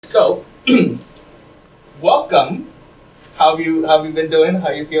So, welcome. How have you been doing? How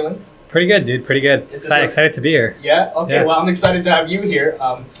are you feeling? Pretty good, dude. Pretty good. Excited to be here. Yeah. Okay. Yeah. Well, I'm excited to have you here.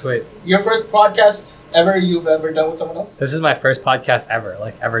 Sweet. Your first podcast you've ever done with someone else? This is my first podcast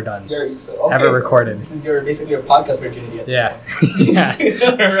ever done. Ever recorded. This is basically your podcast virginity at this Yeah.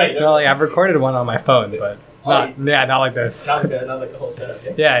 point. Yeah. Right. No, like I've recorded one on my phone, but not like this. Not like the whole setup.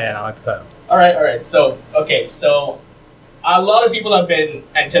 Yeah. Yeah, not like the setup. All right. So a lot of people have been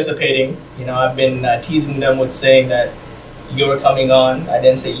anticipating. I've been teasing them with saying that you were coming on. I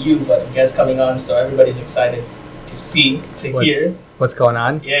didn't say you, but a guest coming on. So everybody's excited to hear what's going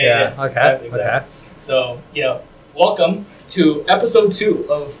on. Yeah. Okay. Exactly. So welcome to episode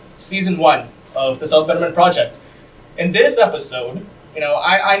 2 of season 1 of the Self Betterment Project. In this episode,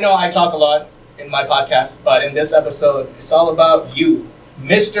 I know I talk a lot in my podcast, but in this episode, it's all about you,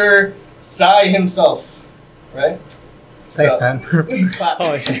 Mr. Sai himself, right? Thanks, man.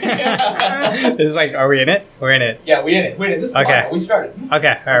 Holy shit. This is like, are we in it? We're in it. Yeah, we're in it. This is okay. We started.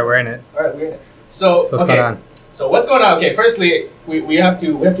 Okay, all right, we're in it. All right, we're in it. So what's going on? So what's going on? Okay, firstly, we have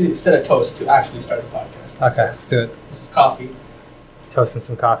to set a toast to actually start the podcast. Okay, so, let's do it. This is coffee. Toasting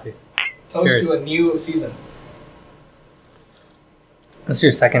some coffee. Toast Cheers. to a new season. This is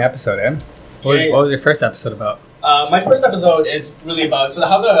your second episode, eh? What was your first episode about? My first episode is really about, so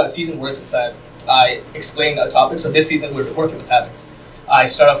how the season works is that I explain a topic. So this season we're working with habits. I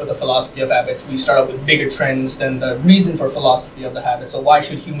start off with the philosophy of habits. We start off with bigger trends than the reason for philosophy of the habit. So why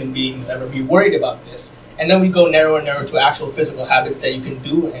should human beings ever be worried about this? And then we go narrow and narrow to actual physical habits that you can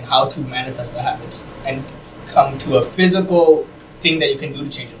do and how to manifest the habits and come to a physical thing that you can do to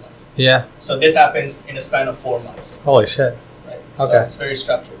change your life. Yeah. So this happens in a span of 4 months. Holy shit. Right. Okay. So it's very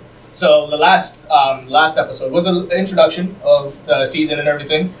structured. So the last episode was an introduction of the season and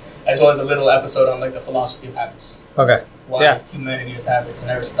everything, as well as a little episode on like the philosophy of habits. Okay. Why humanity has habits, and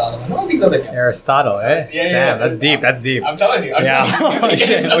Aristotle and all these other guys. Aristotle, eh? Yeah. Damn, that's deep. That's deep. I'm telling you. Oh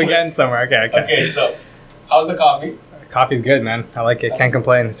shit, we're getting somewhere. Okay. Okay, so how's the coffee? Coffee's good, man. I like it. Can't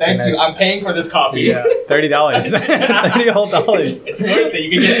complain. It's Thank you. nice. I'm paying for this coffee. Yeah, $30. $30 whole dollars. It's worth it.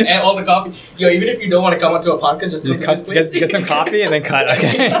 You can get all the coffee. Even if you don't want to come onto a podcast, just get some coffee and then cut.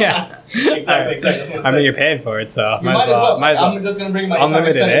 Okay, yeah. Exactly. I mean, you're paying for it, so might as well. I'm just gonna bring my entire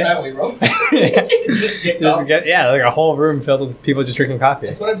extended family, bro. just get like a whole room filled with people just drinking coffee.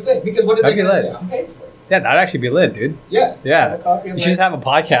 That's what I'm saying. Because what did they gonna say? I'm paying for it. Yeah, that'd actually be lit, dude. Yeah. You should just have a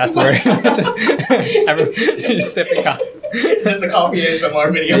podcast where just sipping coffee. Just a coffee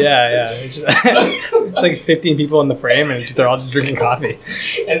ASMR video. Yeah. It's like 15 people in the frame, and they're all just drinking coffee.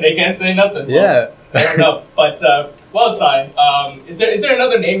 And they can't say nothing. Yeah. I don't know. But, Sai, is there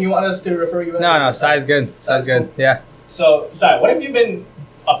another name you want us to refer you as? No, Sai's good. Sai's good. Cool. Yeah. So, Sai, what have you been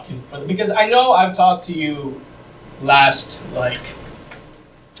up to? Because I know I've talked to you last,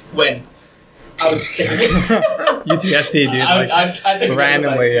 when? UTSC, dude. I think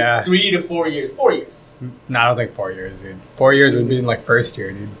randomly, yeah. 3 to 4 years. 4 years. No, I don't think 4 years, dude. 4 years would be in first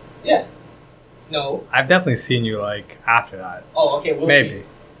year, dude. Yeah. No. I've definitely seen you after that. Oh, okay.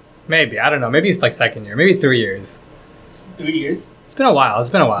 Maybe. I don't know. Maybe it's second year. Maybe 3 years. 3 years? It's been a while.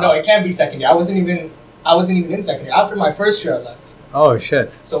 No, it can't be second year. I wasn't even in second year. After my first year, I left. Oh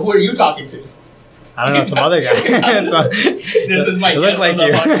shit. So who are you talking to? I don't know, some other guy. This is my guest on the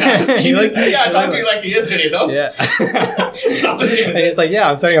podcast. I talked to you yesterday, though. Yeah. And he's like, yeah,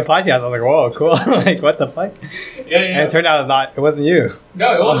 I'm starting a podcast. I'm like, whoa, cool. What the fuck? Yeah. And it turned out it wasn't you.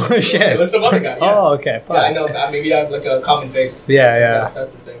 No, it wasn't. Oh, shit. It was some other guy. Yeah. Oh, okay. Fuck. Yeah, I know. Maybe I have a common face. Yeah. That's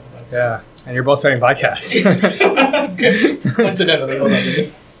the thing. But, yeah. And you're both starting podcasts. Coincidentally. Hold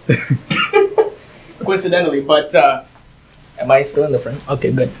on. Coincidentally, but am I still in the frame?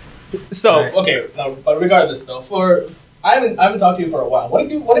 Okay, good. So, right. Okay, now, but regardless though, I haven't talked to you for a while. What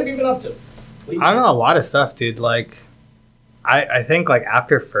have you been up to? I don't know, a lot of stuff, dude. I think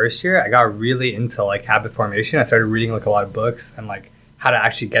after first year, I got really into habit formation. I started reading a lot of books and how to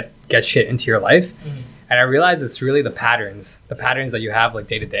actually get shit into your life. Mm-hmm. And I realized it's really the patterns that you have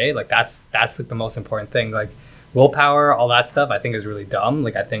day to day. That's the most important thing. Willpower, all that stuff, I think is really dumb.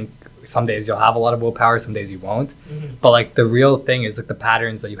 I think some days you'll have a lot of willpower, some days you won't. Mm-hmm. But the real thing is the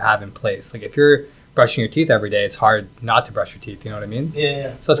patterns that you have in place. If you're brushing your teeth every day, it's hard not to brush your teeth. You know what I mean?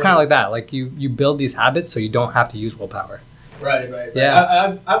 Yeah. So it's kind of like that. You build these habits so you don't have to use willpower. Right.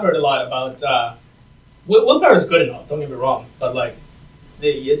 Yeah. I've heard a lot about willpower is good enough. Don't get me wrong, but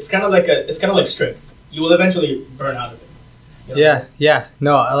it's kind of like strength. You will eventually burn out of it. Yeah.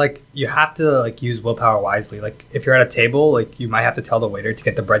 No, you have to use willpower wisely. If you're at a table, you might have to tell the waiter to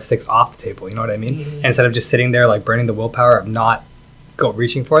get the breadsticks off the table. You know what I mean? Mm-hmm. Instead of just sitting there burning the willpower of not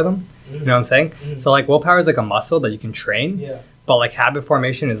reaching for them. Mm-hmm. You know what I'm saying? Mm-hmm. So willpower is a muscle that you can train. Yeah. But like habit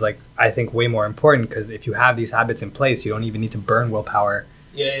formation is like, I think, way more important, because if you have these habits in place, you don't even need to burn willpower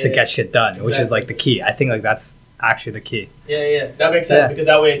to get shit done, which is like the key. I think like that's actually the key. Yeah, that makes sense, because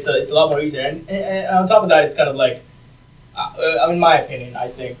that way it's a lot more easier. And on top of that, it's kind of like, in my opinion, I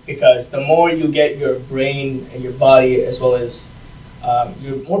think, because the more you get your brain and your body, as well as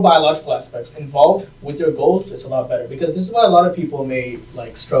your more biological aspects involved with your goals, it's a lot better. Because this is why a lot of people may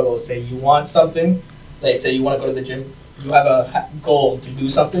like struggle. Say you want something, like say you want to go to the gym, you have a goal to do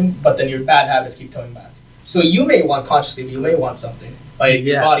something, but then your bad habits keep coming back. So you may want consciously, but you may want something. Like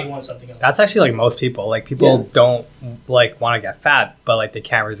your body wants something else. That's actually like most people. Like people don't like want to get fat, but like they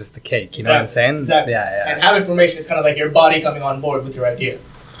can't resist the cake. You know what I'm saying? Exactly. Yeah. And habit formation is kind of like your body coming on board with your idea.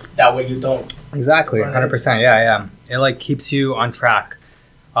 That way you don't. Exactly. 100%. Yeah. It like keeps you on track.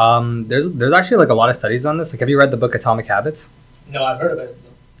 There's actually like a lot of studies on this. Like, have you read the book Atomic Habits? No, I've heard of it.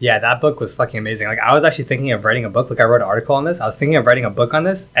 Yeah, that book was fucking amazing. Like, I was actually thinking of writing a book. Like, I wrote an article on this. I was thinking of writing a book on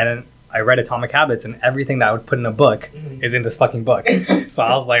this, and I read Atomic Habits, and everything that I would put in a book is in this fucking book. So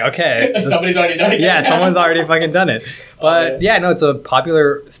I was like, okay. Somebody's already done it. Yeah, someone's already fucking done it. But no, it's a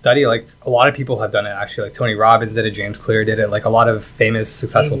popular study. Like, a lot of people have done it, actually. Like, Tony Robbins did it, James Clear did it. Like, a lot of famous,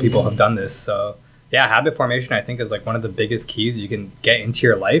 successful people have done this. So, yeah, habit formation, I think, is, like, one of the biggest keys you can get into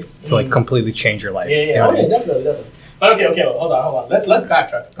your life to, like, completely change your life. Yeah. You know Definitely. But okay, hold on. Let's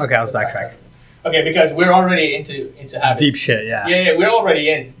backtrack. Okay, let's backtrack. Okay, because we're already into habits. Deep shit, yeah. Yeah, we're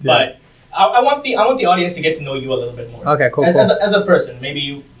already in. But I want the audience to get to know you a little bit more. Okay, cool. As a person, maybe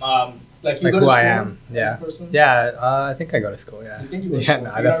you like you go to school. I am. Yeah. I think I go to school. Yeah. You think you go to school? No,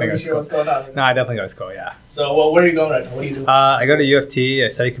 so I definitely go to school. What's going on? No, I definitely go to school. Yeah. So, where are you going right now? What do you do? I go to U of T. I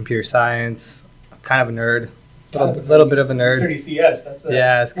study computer science. I'm kind of a nerd. A little bit of a nerd. Study CS. That's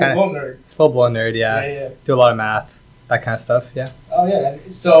it's kind of nerd. It's full blown nerd. Yeah. Do a lot of math, that kind of stuff. Yeah. Oh yeah.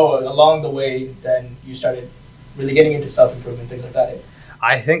 So along the way, then you started really getting into self improvement, things like that.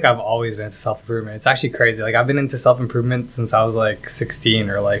 I think I've always been into self-improvement. It's actually crazy. Like, I've been into self-improvement since I was, like,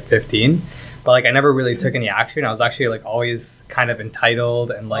 16 or, like, 15. But, like, I never really took any action. I was actually, like, always kind of entitled.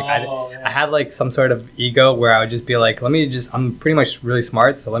 And, like, I had, like, some sort of ego where I would just be like, I'm pretty much really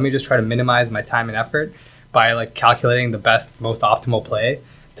smart, so let me just try to minimize my time and effort by, like, calculating the best, most optimal play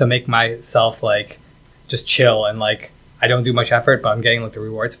to make myself, like, just chill and, like, I don't do much effort, but I'm getting like the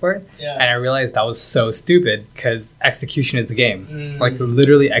rewards for it. Yeah. And I realized that was so stupid, because execution is the game. Like,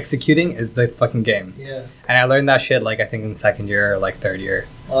 literally executing is the fucking game. Yeah. And I learned that shit, like, I think in second year or like third year.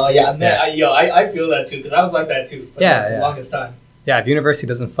 Yeah, man. I feel that too, because I was like that too for the longest time. Yeah, if university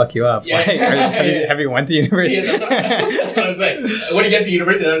doesn't fuck you up, like, have you went to university? Yeah, that's what I'm saying. When you get to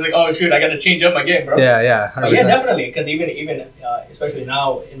university, I was like, oh shoot, I got to change up my game, bro. Yeah. Yeah, definitely, because even especially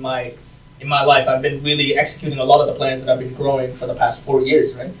now in my life, I've been really executing a lot of the plans that I've been growing for the past 4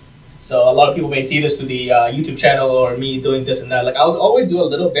 years, right? So a lot of people may see this through the YouTube channel or me doing this and that. Like, I'll always do a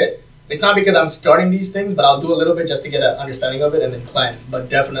little bit. It's not because I'm starting these things, but I'll do a little bit just to get an understanding of it and then plan. But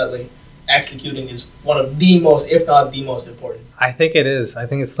definitely, executing is one of the most, if not the most important. I think it is. I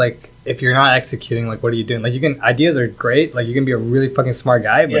think it's like, if you're not executing, like, what are you doing? Like, ideas are great. Like, you can be a really fucking smart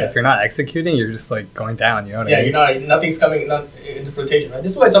guy, but if you're not executing, you're just like going down. You know what I mean? Yeah, nothing's coming into fruition, right?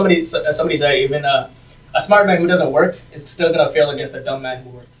 This is why somebody said even a smart man who doesn't work is still gonna fail against a dumb man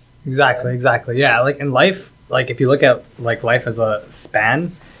who works. Exactly. Yeah, like in life, like if you look at like life as a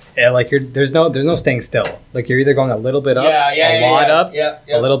span, like there's no staying still. Like, you're either going a little bit up, a lot up,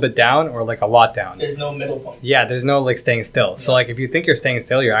 a little bit down, or like a lot down. There's no middle point. Yeah, there's no like staying still. So like if you think you're staying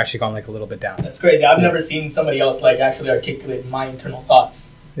still, you're actually going like a little bit down. That's crazy. I've never seen somebody else like actually articulate my internal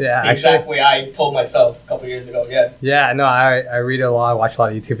thoughts. Yeah, the exact way I told myself a couple years ago. Yeah. Yeah, no, I read a lot, watch a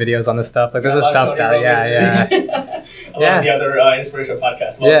lot of YouTube videos on this stuff. Like, there's a stuff that a lot of the other inspirational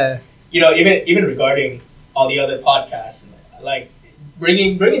podcasts. Well, you know, even regarding all the other podcasts, like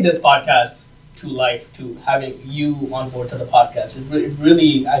bringing this podcast to life, to having you on board to the podcast, it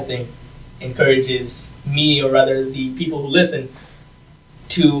really, I think, encourages me, or rather the people who listen,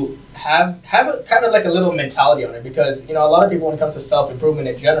 to have a kind of like a little mentality on it. Because, you know, a lot of people, when it comes to self-improvement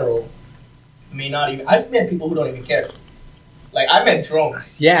in general, may not even... I've met people who don't even care. Like, I met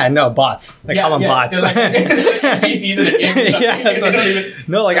drones. Yeah, no, bots. They call them bots. Like, PCs in the game or something.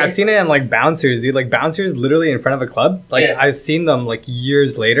 No, like, I've seen it in, like, bouncers, dude. Like, bouncers literally in front of a club. Like, I've seen them, like,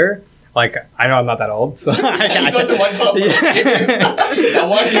 years later. Like, I know I'm not that old, so... He goes to one club. That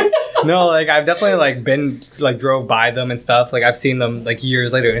one... No, like, I've definitely, like, been, like, drove by them and stuff. Like, I've seen them, like,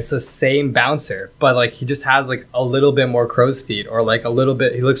 years later. And it's the same bouncer, but, like, he just has, like, a little bit more crow's feet, or, like, a little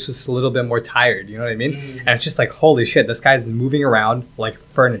bit... He looks just a little bit more tired, you know what I mean? And it's just like, holy shit, this guy's moving around like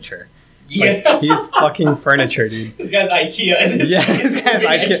furniture. Yeah. He's fucking furniture, dude. This guy's IKEA. Yeah, this guy's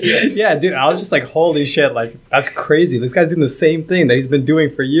IKEA. Yeah, dude, I was just like, holy shit, like, that's crazy. This guy's doing the same thing that he's been doing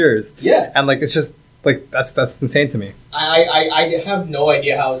for years. Yeah. And, like, it's just, like, that's insane to me. I have no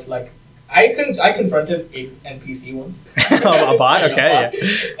idea how it's like. I confronted a NPC once. A bot? Okay,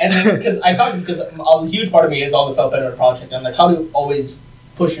 yeah. And then, because a huge part of me is all the self-betterment project. And, like, how to always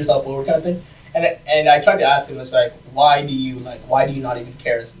push yourself forward kind of thing. And I tried to ask him, it's like, why do you not even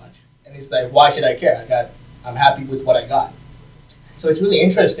care as much? And he's like, why should I care? I'm happy with what I got. So it's really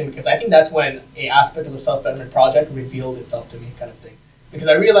interesting because I think that's when a aspect of the self-betterment project revealed itself to me, kind of thing. Because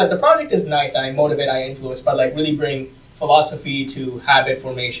I realized the project is nice, I motivate, I influence, but like really bring philosophy to habit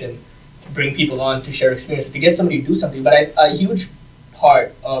formation, to bring people on, to share experiences, to get somebody to do something. But a huge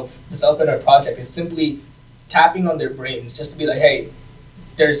part of the self-betterment project is simply tapping on their brains, just to be like, hey,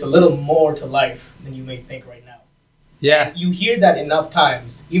 there's a little more to life than you may think right now. Yeah. And you hear that enough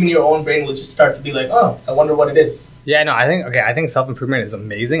times, even your own brain will just start to be like, oh, I wonder what it is. Yeah, no, I think self-improvement is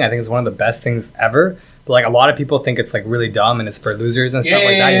amazing. I think it's one of the best things ever. But like a lot of people think it's like really dumb and it's for losers and stuff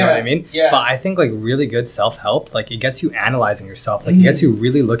like that, you know what I mean? Yeah. But I think like really good self-help, like it gets you analyzing yourself. Like it gets you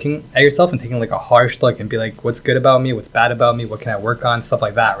really looking at yourself and taking like a harsh look and be like, what's good about me? What's bad about me? What can I work on? Stuff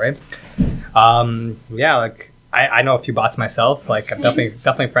like that, right? Yeah, like I know a few bots myself. Like I'm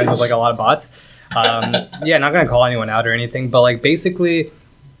definitely friends with like a lot of bots. Yeah, not gonna call anyone out or anything, but like basically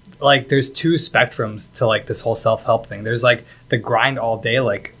like there's two spectrums to like this whole self-help thing. There's like the grind all day,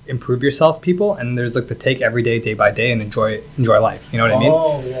 like improve yourself people, and there's like the take every day by day and enjoy life. You know what I mean?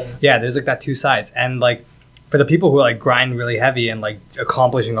 Oh yeah. Yeah, there's like that two sides. And like for the people who like grind really heavy and like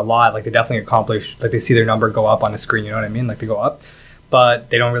accomplishing a lot, like they definitely accomplish, like they see their number go up on the screen, you know what I mean? Like they go up, but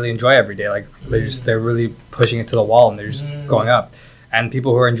they don't really enjoy every day. Like they're really pushing it to the wall and they're just going up. And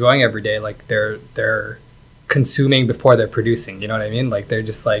people who are enjoying every day, like they're consuming before they're producing. You know what I mean? Like they're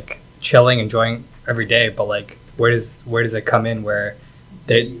just like chilling, enjoying every day. But like, where does it come in where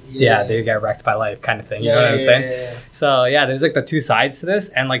they get wrecked by life, kind of thing? You know what I'm saying? Yeah. So yeah, there's like the two sides to this,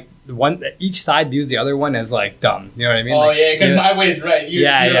 and like each side views the other one as like dumb. You know what I mean? Oh like, yeah, because my way is right. You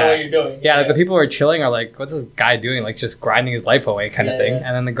know what you're doing. Yeah, like the people who are chilling are like, what's this guy doing? Like just grinding his life away, kind of thing.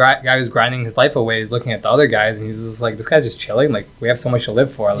 And then the guy who's grinding his life away is looking at the other guys, and he's just like, this guy's just chilling. Like we have so much to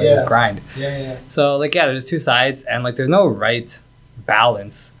live for. Like just grind. Yeah. So like there's two sides, and like there's no right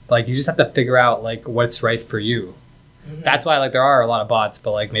balance. Like you just have to figure out like what's right for you. That's why like there are a lot of bots,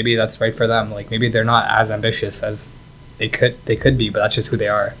 but like maybe that's right for them. Like maybe they're not as ambitious as they could be, but that's just who they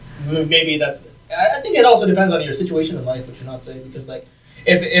are. Maybe that's. I think it also depends on your situation in life, which you're not saying, because like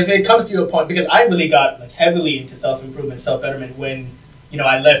if it comes to a point, because I really got like heavily into self-improvement, self-betterment when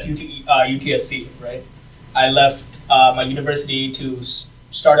I left UTSC, right? I left my university to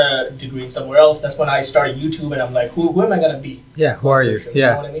start a degree somewhere else. That's when I started YouTube, and I'm like, who am I gonna be? Yeah, who are you? Sure, yeah.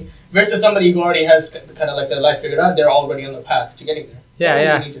 You know what I mean? Versus somebody who already has kind of like their life figured out, they're already on the path to getting there.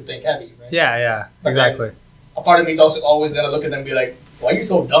 Yeah. You need to think heavy, right? Yeah, But exactly. A part of me is also always gonna look at them and be like, why are you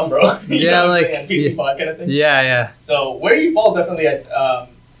so dumb, bro? Yeah, like PC pod kind of thing. Yeah. So where you fall definitely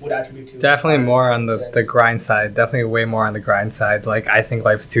would attribute to. Definitely more on the grind side. Definitely way more on the grind side. Like I think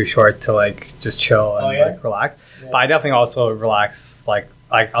life's too short to like just chill and like relax. Yeah. But I definitely also relax. Like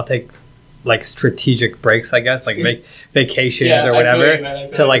I'll take like strategic breaks, I guess, like vacations or whatever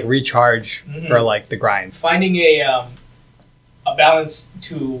to like recharge for like the grind. Finding a balance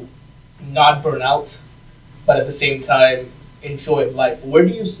to not burn out, but at the same time enjoy life. Where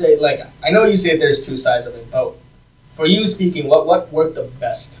do you say, like, I know you say there's two sides of it, but for you speaking, what worked the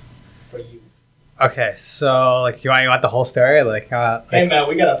best for you? Okay, so like you want the whole story? Like hey man,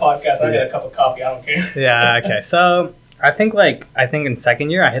 we got a podcast. I got a cup of coffee. I don't care. Yeah. Okay. So I think in second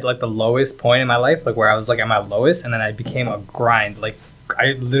year I hit like the lowest point in my life, like where I was like at my lowest, and then I became a grind. Like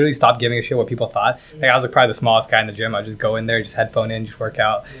I literally stopped giving a shit what people thought. Like I was like probably the smallest guy in the gym. I'd just go in there, just headphone in, just work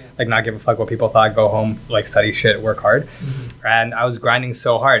out, like not give a fuck what people thought. Go home, like study shit, work hard. And I was grinding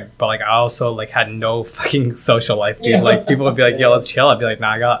so hard, but like I also like had no fucking social life, dude. Yeah. Like people would be like, "Yo, let's chill." I'd be like,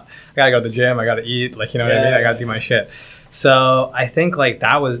 "Nah, I gotta go to the gym. I gotta eat." Like, you know what I mean? I gotta do my shit. So I think like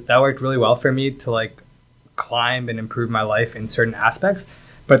that worked really well for me to like climb and improve my life in certain aspects,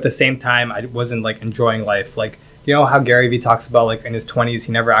 but at the same time I wasn't like enjoying life. Like, you know how Gary Vee talks about like in his 20s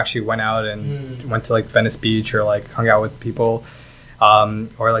he never actually went out and went to like Venice Beach or like hung out with people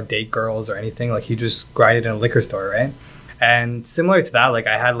or like date girls or anything. Like he just grinded in a liquor store, right? And similar to that, like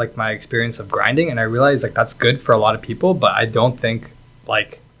I had like my experience of grinding, and I realized like that's good for a lot of people, but I don't think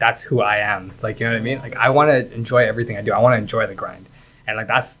like that's who I am. Like, you know what I mean? Like I want to enjoy everything I do. I want to enjoy the grind. And like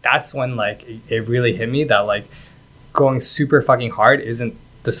that's when like it really hit me that like going super fucking hard isn't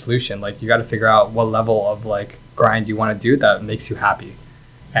the solution. Like you got to figure out what level of like grind you want to do that makes you happy.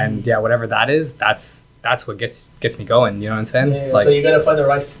 And yeah, whatever that is, that's what gets me going. You know what I'm saying? Yeah, Like, so you gotta find the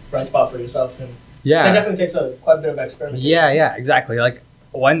right spot for yourself, and yeah, that definitely takes quite a bit of experimentation. yeah, exactly. Like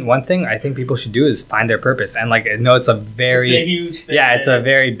one thing I think people should do is find their purpose. And like I know it's a huge thing. Yeah, it's a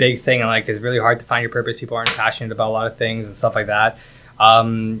very big thing, and like it's really hard to find your purpose. People aren't passionate about a lot of things and stuff like that.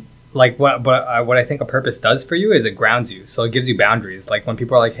 Like what I think a purpose does for you is it grounds you. So it gives you boundaries. Like when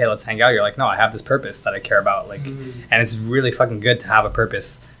people are like, "Hey, let's hang out," you're like, "No, I have this purpose that I care about." Like, and it's really fucking good to have a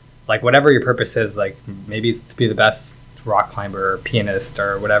purpose. Like whatever your purpose is, like maybe it's to be the best rock climber or pianist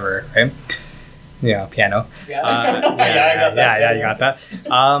or whatever, right? Yeah, piano. Yeah, I got that. Yeah, you got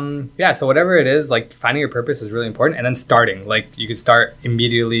that. Yeah, so whatever it is, like finding your purpose is really important, and then starting. Like you could start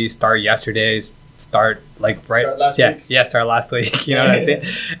immediately, start yesterday, start like right. Start last week. Yeah, start last week. You know what I'm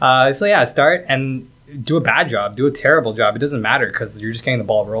saying? So yeah, start and do a bad job, do a terrible job. It doesn't matter because you're just getting the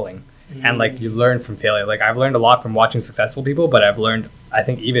ball rolling, and like you learn from failure. Like I've learned a lot from watching successful people, but I've learned I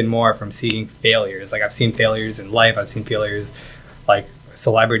think even more from seeing failures. Like I've seen failures in life. I've seen failures, like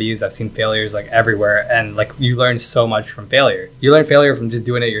celebrities. I've seen failures like everywhere, and like you learn so much from failure. You learn failure from just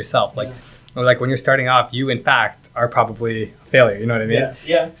doing it yourself. Like, or like when you're starting off, you in fact are probably a failure. You know what I mean?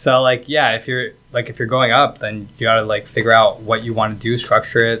 Yeah. So like, yeah, if you're going up, then you gotta like figure out what you want to do,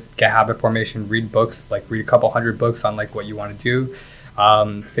 structure it, get habit formation, read books, like read a couple hundred books on like what you want to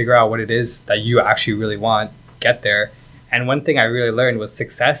do, figure out what it is that you actually really want, get there. And one thing I really learned was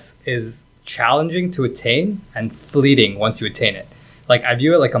success is challenging to attain and fleeting once you attain it. Like I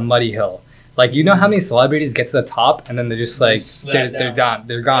view it like a muddy hill. Like you know how many celebrities get to the top and then they're just like they're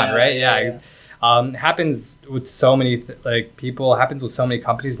gone, right? Yeah. Happens with so many people. Happens with so many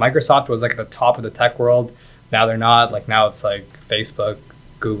companies. Microsoft was like at the top of the tech world. Now they're not. Like now it's like Facebook,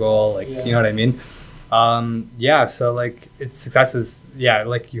 Google. Like you know what I mean? So like success is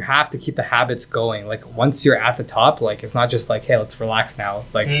like you have to keep the habits going. Like once you're at the top, like it's not just like, hey, let's relax now.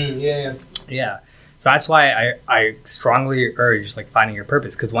 Like so that's why I strongly urge like finding your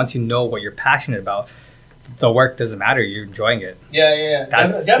purpose, because once you know what you're passionate about, the work doesn't matter. You're enjoying it.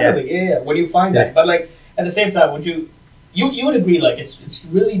 Definitely. When you find that, but like at the same time, would you would agree like it's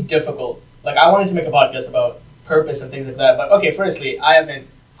really difficult. Like I wanted to make a podcast about purpose and things like that, but okay, firstly, I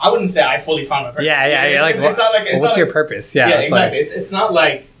wouldn't say I fully found my purpose. It's not like what's your purpose? Yeah, exactly. Like, it's not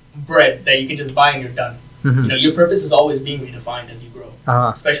like bread that you can just buy and you're done. Mm-hmm. You know, your purpose is always being redefined as you grow,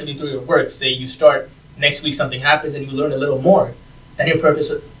 especially through your work. Say you start next week, something happens and you learn a little more, then your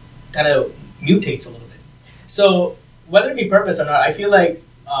purpose kind of mutates a little bit. So whether it be purpose or not, I feel like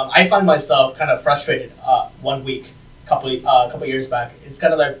I find myself kind of frustrated. 1 week, couple years back, it's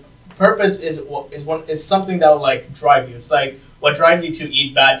kind of like purpose is something that will like drive you. It's like what drives you to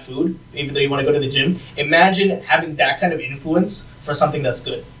eat bad food, even though you want to go to the gym. Imagine having that kind of influence for something that's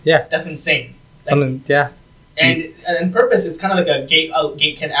good. Yeah, that's insane. Like, And purpose is kind of like a gate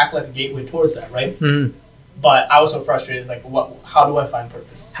can act like a gateway towards that, right? Mm-hmm. But I was so frustrated. Like, how do I find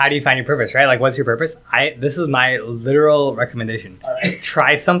purpose? How do you find your purpose, right? Like, what's your purpose? This is my literal recommendation. All right.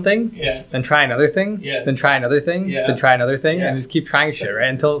 Try something, then try another thing, then try another thing, then try another thing, and just keep trying shit, right?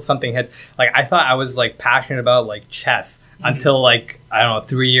 Until something hits. Like, I thought I was, like, passionate about, like, chess until, like, I don't know,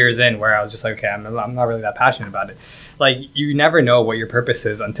 3 years in, where I was just like, okay, I'm not really that passionate about it. Like, you never know what your purpose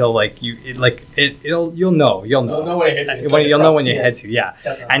is until like you'll know. You'll know when it hits you. You'll know when it hits you. Yeah.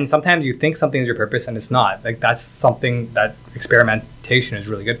 Definitely. And sometimes you think something is your purpose and it's not. Like that's something that experimentation is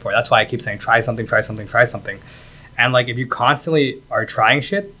really good for. That's why I keep saying try something. And like if you constantly are trying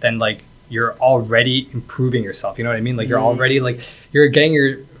shit, then like you're already improving yourself. You know what I mean? Like you're already like you're getting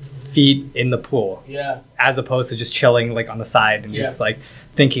your feet in the pool. Yeah. As opposed to just chilling like on the side and just like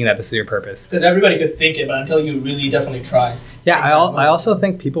thinking that this is your purpose. Because everybody could think it, but until you really definitely try. Yeah, I also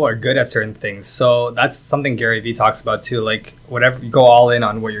think people are good at certain things. So that's something Gary Vee talks about too. Like whatever, you go all in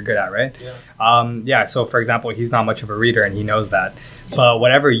on what you're good at, right? Yeah. So for example, he's not much of a reader and he knows that. But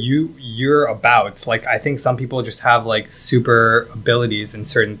whatever you're about, like I think some people just have like super abilities in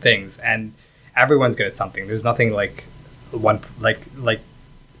certain things, and everyone's good at something. There's nothing like one like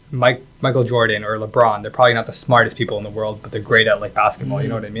Michael Jordan or LeBron. They're probably not the smartest people in the world, but they're great at like basketball. You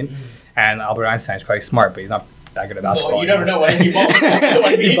know what I mean? And Albert Einstein's probably smart, but he's not that good at basketball. Well, you never know. What he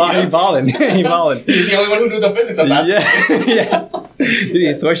balling. He balling. He's the only one who knew the physics of basketball. Yeah. Dude,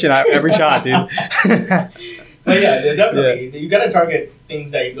 he's switching out every shot, dude. But yeah, definitely. You gotta target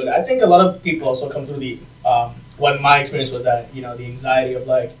things that you're good at. I think a lot of people also come through the what my experience was that, you know, the anxiety of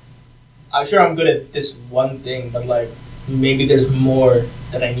like, I'm sure I'm good at this one thing, but like maybe there's more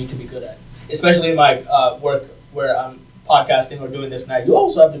that I need to be good at. Especially in my work where I'm podcasting or doing this now, you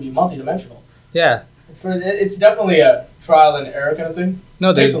also have to be multidimensional. Yeah. It's definitely a trial and error kind of thing.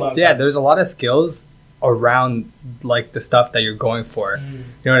 No, there's a lot of skills around like the stuff that you're going for. You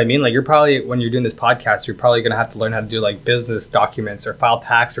know what I mean? Like you're probably, when you're doing this podcast, you're probably going to have to learn how to do like business documents or file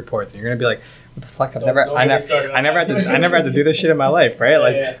tax reports. And you're going to be like, what the fuck? I never had to do this shit in my life.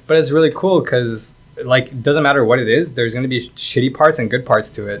 Right. But it's really cool because like, it doesn't matter what it is. There's going to be shitty parts and good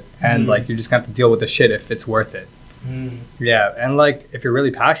parts to it. And like, you're just going to have to deal with the shit if it's worth it. Yeah, and like if you're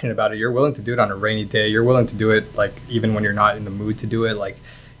really passionate about it, you're willing to do it on a rainy day. You're willing to do it like even when you're not in the mood to do it. Like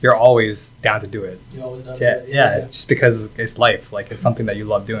you're always down to do it. You're always down Yeah, to do it. yeah, just because it's life. Like it's something that you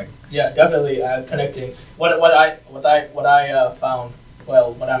love doing. Yeah, definitely connecting. What I found,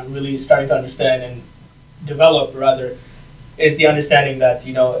 well, what I'm really starting to understand and develop rather, is the understanding that,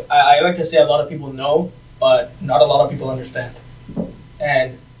 you know, I like to say a lot of people know, but not a lot of people understand,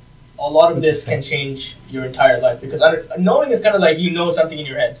 and a lot of this can change your entire life, because knowing is kind of like, you know, something in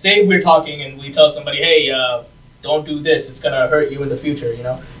your head. Say we're talking and we tell somebody, hey, don't do this, it's going to hurt you in the future, you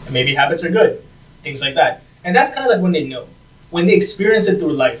know, and maybe habits are good, things like that. And that's kind of like when they know, when they experience it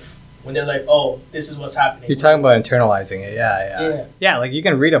through life, when they're like, oh, this is what's happening. You're talking about internalizing it. Yeah, like you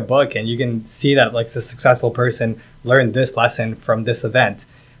can read a book and you can see that like the successful person learned this lesson from this event,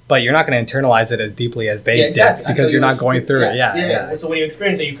 but you're not going to internalize it as deeply as they did because actually, you're not going through it. Yeah. So when you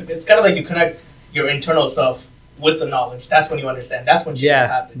experience it, it's kind of like you connect your internal self with the knowledge. That's when you understand. That's when changes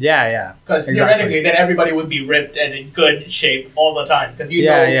happen. Yeah. Because theoretically, then everybody would be ripped and in good shape all the time, because you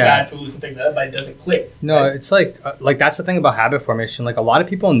know bad foods and things like that, but it doesn't click. No, right? It's like that's the thing about habit formation. Like a lot of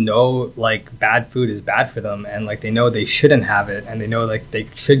people know like bad food is bad for them, and like they know they shouldn't have it, and they know like they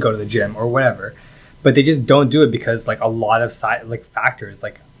should go to the gym or whatever, but they just don't do it because like a lot of factors,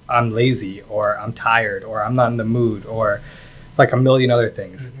 like I'm lazy or I'm tired or I'm not in the mood or like a million other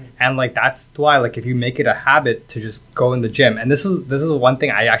things. And like that's why like if you make it a habit to just go in the gym, and this is one thing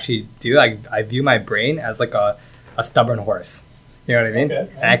I actually do, I view my brain as like a stubborn horse. You know what I mean?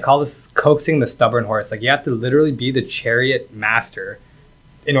 Okay. And I call this coaxing the stubborn horse. Like you have to literally be the chariot master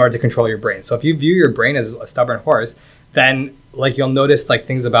in order to control your brain. So if you view your brain as a stubborn horse, then like you'll notice like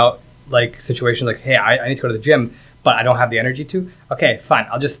things about like situations like, hey, I need to go to the gym, but I don't have the energy to. Okay, fine.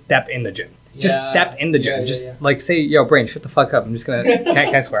 I'll just step in the gym. Just step in the gym. Like say, yo, brain, shut the fuck up. I'm just gonna.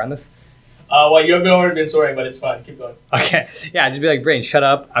 Can I swear on this? Well, you've already been swearing, but it's fine. Keep going. Okay. Yeah, just be like, brain, shut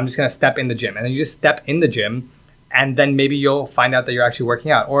up. I'm just gonna step in the gym, and then you just step in the gym, and then maybe you'll find out that you're actually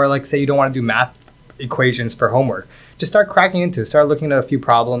working out. Or like say you don't want to do math equations for homework, just start cracking into it. Start looking at a few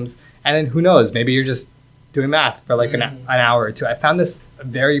problems, and then who knows? Maybe you're just doing math for like an hour or two. I found this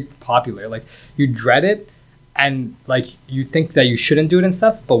very popular. Like you dread it. And like you think that you shouldn't do it and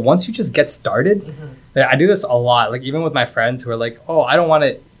stuff, but once you just get started, like, I do this a lot. Like even with my friends who are like, "Oh, I don't want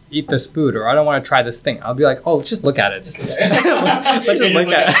to eat this food," or "I don't want to try this thing." I'll be like, "Oh, let's just look at it. Let's just look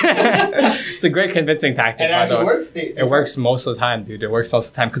at it." It's a great convincing tactic. And it actually works. It works most of the time, dude. It works most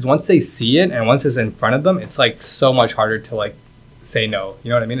of the time because once they see it and once it's in front of them, it's like so much harder to like say no. You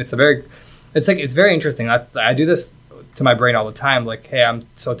know what I mean? It's very interesting. I do this to my brain all the time, like, hey, I'm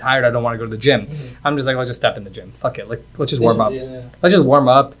so tired, I don't want to go to the gym. I'm just like, let's just step in the gym. Fuck it. Like, let's just warm up. Let's just warm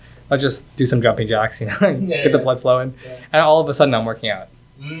up. Let's just do some jumping jacks, you know, get the blood flowing. And all of a sudden I'm working out.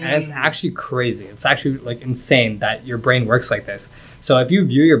 And it's actually crazy. It's actually like insane that your brain works like this. So if you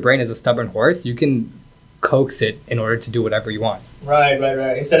view your brain as a stubborn horse, you can coax it in order to do whatever you want. Right.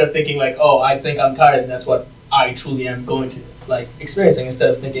 Instead of thinking like, oh, I think I'm tired, and that's what I truly am going to like experiencing, instead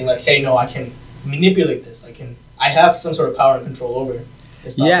of thinking like, hey, no, I can manipulate this. I have some sort of power and control over it.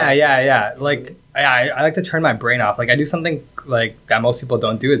 Yeah. Like, I like to turn my brain off. Like, I do something like that most people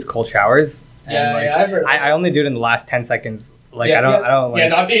don't do. It's cold showers. I've heard. I only do it in the last 10 seconds. Like, I don't like. Yeah,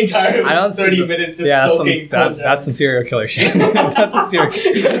 not the entire 30 minutes just soaking. That's some serial killer shit. That's some serial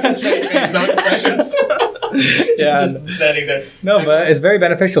killer Just a straight face, no expressions. Just standing there. No, but it's very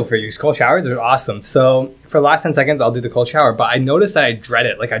beneficial for you. Cold showers are awesome. So for the last 10 seconds, I'll do the cold shower. But I noticed that I dread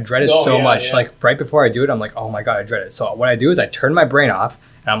it. Like I dread it so much. Yeah. Like right before I do it, I'm like, oh my God, I dread it. So what I do is I turn my brain off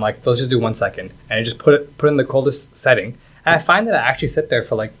and I'm like, let's just do 1 second. And I just put it in the coldest setting. And I find that I actually sit there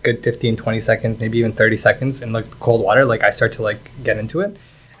for like good 15, 20 seconds, maybe even 30 seconds in like cold water. Like I start to like get into it.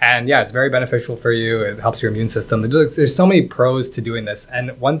 And yeah, it's very beneficial for you. It helps your immune system. There's so many pros to doing this.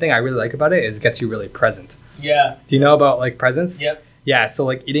 And one thing I really like about it is it gets you really present. Yeah. Do you know about like presence? Yep. Yeah. So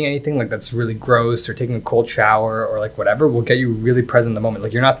like eating anything like that's really gross or taking a cold shower or like whatever will get you really present in the moment.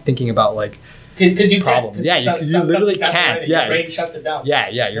 Like you're not thinking about like because you problems. You literally can't. Right, your brain shuts it down.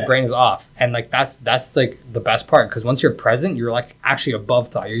 Your brain is off. And like that's like the best part, because once you're present, you're like actually above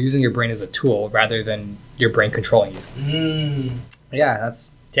thought. You're using your brain as a tool rather than your brain controlling you.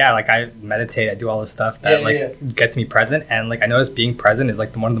 Like I meditate, I do all this stuff that gets me present, and like I notice being present is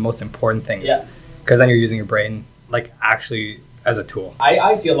like one of the most important things. Because then you're using your brain like actually as a tool.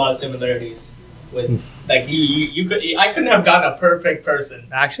 I see a lot of similarities with like you could I couldn't have gotten a perfect person.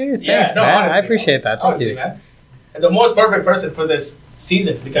 Actually, thanks, Yeah, no, man. honestly, I appreciate that. Thank honestly, you. man, the most perfect person for this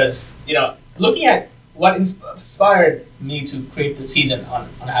season because looking at what inspired me to create the season on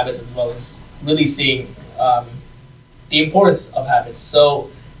habits as well as really seeing the importance of habits.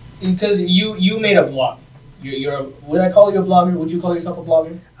 So because you made a blog. You're a, would I call you a blogger? Would you call yourself a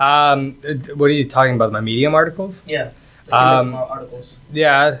blogger? What are you talking about? My Medium articles? Yeah. Like articles.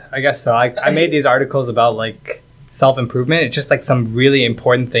 Yeah, I guess so. I made these articles about like self-improvement. It's just like some really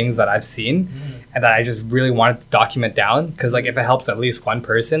important things that I've seen and that I just really wanted to document down. Because like if it helps at least one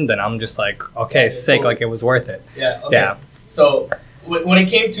person, then I'm just like, okay, sick. Cool. Like it was worth it. Yeah. Okay. Yeah. So when it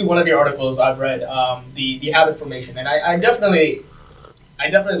came to one of your articles, I've read the habit formation, and I definitely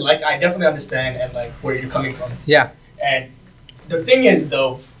understand and like where you're coming from. Yeah. And the thing is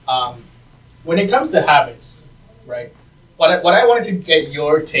though, when it comes to habits, right? What I wanted to get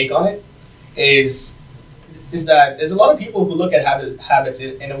your take on it is that there's a lot of people who look at habits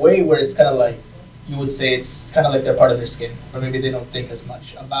in a way where it's kind of like you would say it's kind of like they're part of their skin, or maybe they don't think as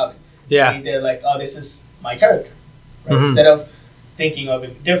much about it. Yeah. Maybe they're like, oh, this is my character, right? Mm-hmm. Instead of thinking of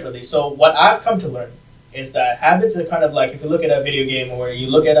it differently. So what I've come to learn is that habits are kind of like if you look at a video game or you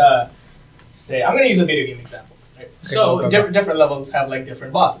look at say, I'm going to use a video game example. Right? Okay, so different levels have like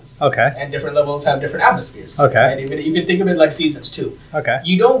different bosses. Okay. And different levels have different atmospheres. Okay. Right? You can think of it like seasons too. Okay.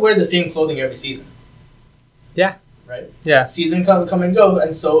 You don't wear the same clothing every season. Yeah. Right? Yeah. Season come and go,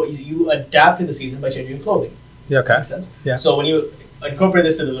 and so you adapt to the season by changing clothing. Yeah, okay. Makes sense? Yeah. So when you incorporate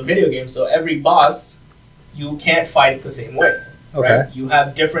this to the video game, so every boss, you can't fight the same way. Okay. Right? You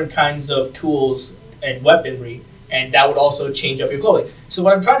have different kinds of tools and weaponry, and that would also change up your clothing. So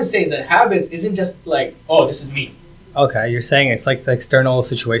what I'm trying to say is that habits isn't just like, oh, this is me. Okay, you're saying it's like the external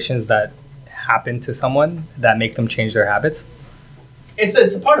situations that happen to someone that make them change their habits? It's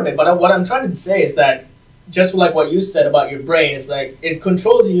a part of it, but what I'm trying to say is that just like what you said about your brain, is like it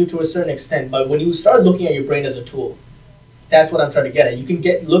controls you to a certain extent, but when you start looking at your brain as a tool, that's what I'm trying to get at. You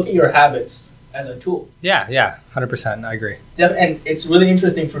can look at your habits as a tool. Yeah, 100%, I agree. And it's really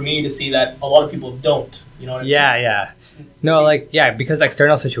interesting for me to see that a lot of people don't. You know what I mean? Yeah. No, like, yeah, because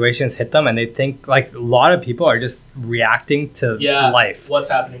external situations hit them and they think, like, a lot of people are just reacting to life. What's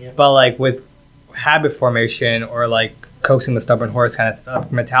happening, yeah. But, like, with habit formation or, like, coaxing the stubborn horse kind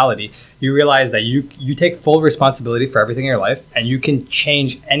of mentality, you realize that you take full responsibility for everything in your life and you can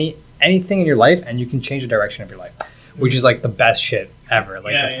change anything in your life and you can change the direction of your life, which is, like, the best shit ever.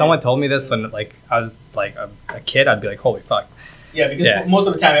 Like, if someone told me this when, like, I was, like, a kid, I'd be like, holy fuck. Yeah, because most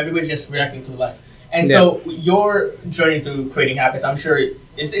of the time, everybody's just reacting through life. And so your journey through creating habits, I'm sure,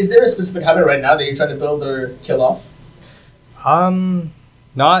 is there a specific habit right now that you're trying to build or kill off?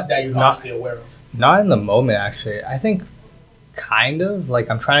 Not that you're constantly aware of. Not in the moment, actually. I think kind of like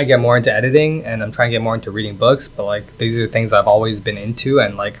I'm trying to get more into editing and I'm trying to get more into reading books, but like these are things I've always been into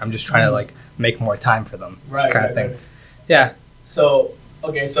and like I'm just trying to like make more time for them. Right. Kind of thing. Right. Yeah. So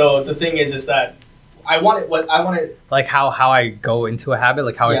so the thing is that I want it like how I go into a habit,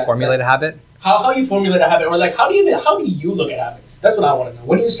 like how I formulate a habit. How you formulate a habit, or like how do you look at habits? That's what I want to know.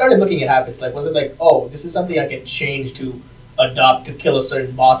 When you started looking at habits, like was it like, oh, this is something I can change to adopt to kill a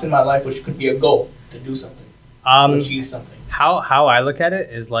certain boss in my life, which could be a goal to do something, to achieve something. How I look at it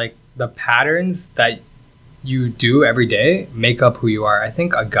is like the patterns that you do every day make up who you are. I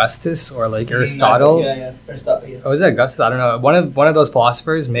think Augustus or like Aristotle. Aristotle. Yeah. Oh, was it Augustus? I don't know. One of those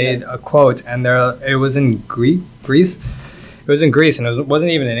philosophers made a quote, and it was in Greece. It was in Greece, and it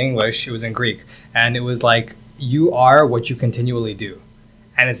wasn't even in English. It was in Greek, and it was like, you are what you continually do.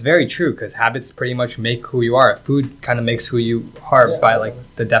 And it's very true, because habits pretty much make who you are. Food kind of makes who you are by like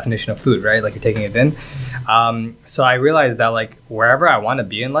the definition of food, right? Like you're taking it in. So I realized that like wherever I want to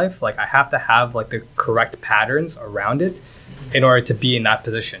be in life, like I have to have like the correct patterns around it in order to be in that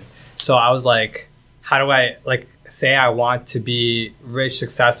position. So I was like, how do I like say I want to be rich,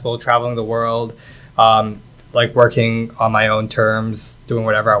 successful, traveling the world, like working on my own terms, doing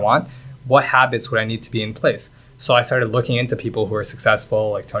whatever I want, what habits would I need to be in place? So I started looking into people who are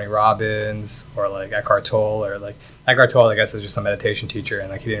successful, like Tony Robbins or like Eckhart Tolle, or like Eckhart Tolle, I guess, is just a meditation teacher and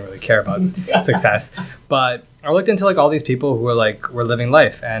like he didn't really care about success. But I looked into like all these people who were living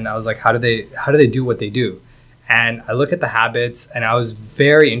life, and I was like, how do they do what they do? And I look at the habits, and I was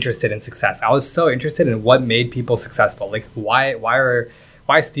very interested in success. I was so interested in what made people successful. Like why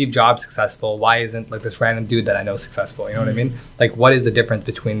is Steve Jobs successful? Why isn't like this random dude that I know successful? You know what I mean? Like what is the difference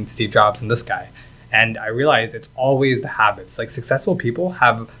between Steve Jobs and this guy? And I realized it's always the habits. Like successful people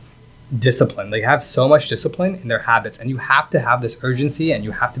have discipline. They have so much discipline in their habits, and you have to have this urgency and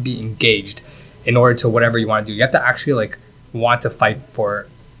you have to be engaged in order to whatever you want to do. You have to actually like want to fight for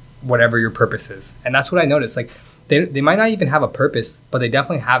whatever your purpose is. And that's what I noticed. Like they might not even have a purpose, but they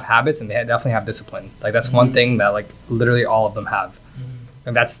definitely have habits and they definitely have discipline. Like that's one thing that like literally all of them have.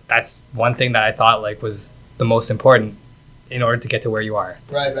 And that's one thing that I thought like was the most important in order to get to where you are.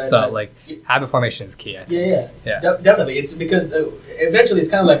 Right. So like habit formation is key. I think. Yeah. Definitely. It's because eventually it's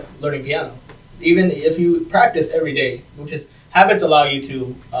kind of like learning piano. Even if you practice every day, which is habits allow you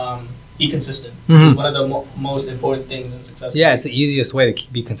to be consistent. It's one of the most important things in success. Yeah, it's the easiest way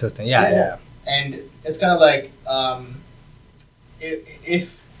to be consistent. Yeah. And it's kind of like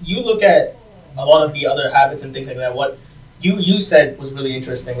if you look at a lot of the other habits and things like that, what you said was really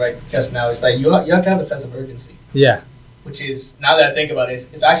interesting right just now. It's like you have to have a sense of urgency. Yeah. Which is, now that I think about it,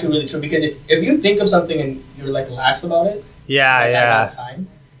 it's actually really true, because if you think of something and you're like lax about it, time.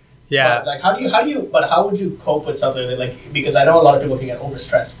 Yeah. But like how would you cope with something like, because I know a lot of people can get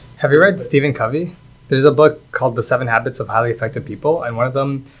overstressed. Have you read Stephen Covey? There's a book called The 7 Habits of Highly Effective People, and one of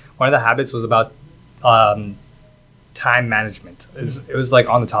the habits was about time management. It was like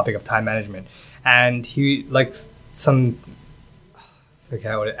on the topic of time management, and he like some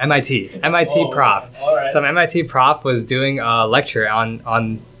MIT prof. All right. Some MIT prof was doing a lecture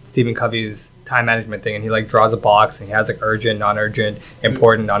on Stephen Covey's time management thing, and he like draws a box and he has like urgent, non-urgent,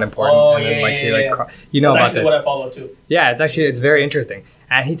 important, non-important. You know about this. That's actually what I follow too. Yeah, it's very interesting.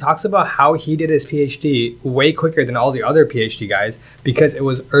 And he talks about how he did his PhD way quicker than all the other PhD guys because it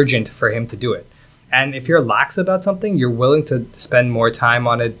was urgent for him to do it. And if you're lax about something, you're willing to spend more time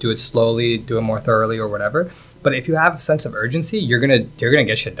on it, do it slowly, do it more thoroughly or whatever. But if you have a sense of urgency, you're gonna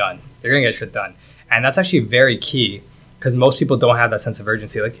get shit done. You're gonna get shit done. And that's actually very key because most people don't have that sense of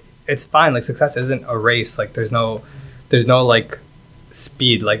urgency. Like it's fine. Like success isn't a race. Like there's no like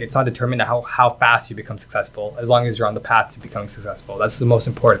speed. Like it's not determined how fast you become successful as long as you're on the path to becoming successful. That's the most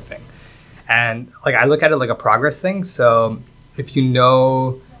important thing. And like I look at it like a progress thing. So if you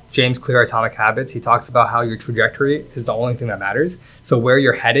know James Clear Atomic Habits, he talks about how your trajectory is the only thing that matters. So where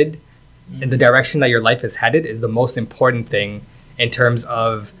you're headed in the direction that your life is headed is the most important thing in terms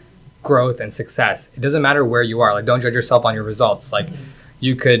of growth and success. It doesn't matter where you are. Like don't judge yourself on your results. Like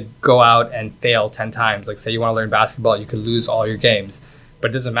you could go out and fail 10 times. Like say you want to learn basketball, you could lose all your games,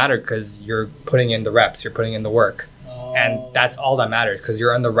 but it doesn't matter because you're putting in the reps, you're putting in the work. And that's all that matters because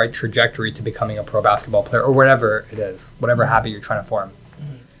you're on the right trajectory to becoming a pro basketball player or whatever it is, whatever habit you're trying to form.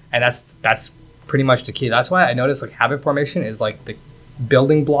 And that's pretty much the key. That's why I noticed like habit formation is like the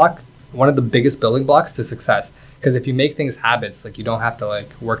building block, one of the biggest building blocks to success. Because if you make things habits, like you don't have to like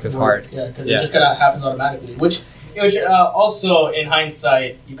work as hard. Yeah, because it just kind of happens automatically. Which also in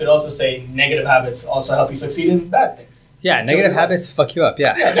hindsight, you could also say negative habits also help you succeed in bad things. Yeah, negative habits fuck you up.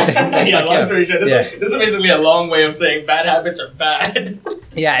 Yeah. Long story short. This is basically a long way of saying bad habits are bad.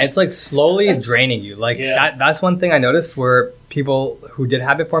 Yeah, it's like slowly draining you. Like that's one thing I noticed where people who did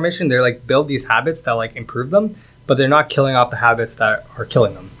habit formation, they're like build these habits that like improve them, but they're not killing off the habits that are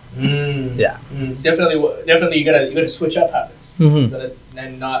killing them. Definitely you gotta switch up habits.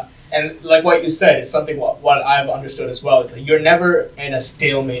 And like what you said is something what I've understood as well is that you're never in a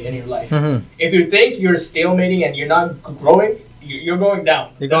stalemate in your life. If you think you're stalemating and you're not growing, you're going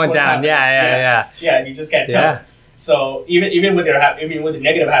down. You're going down. Yeah. Yeah, you just can't tell. So even with the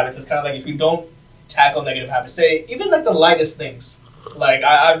negative habits, it's kind of like if you don't tackle negative habits, say even like the lightest things. Like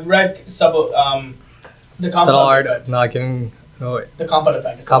I've read some of the compound effect. The compound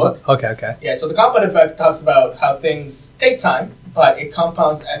effect. Okay. Yeah, so the compound effect talks about how things take time, but it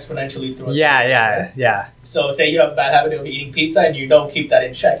compounds exponentially throughout. Yeah. So say you have a bad habit of eating pizza and you don't keep that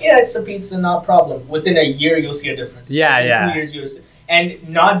in check. Yeah, it's a pizza, not a problem. Within a year, you'll see a difference. Within 2 years, you'll see. And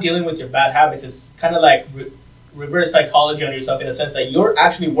not dealing with your bad habits is kind of like reverse psychology on yourself in the sense that you're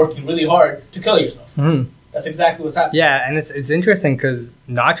actually working really hard to kill yourself. That's exactly what's happening. Yeah, and it's interesting because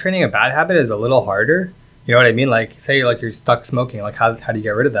not training a bad habit is a little harder. You know what I mean? Like, say you're stuck smoking. Like, how do you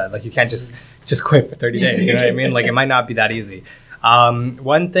get rid of that? Like, you can't just quit for 30 days. You know what I mean? Like, it might not be that easy.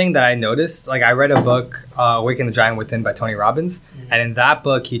 One thing that I noticed, like, I read a book, Awaken the Giant Within by Tony Robbins. And in that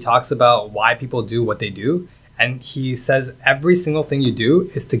book, he talks about why people do what they do. And he says every single thing you do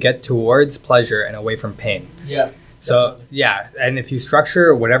is to get towards pleasure and away from pain. Yeah. So, and if you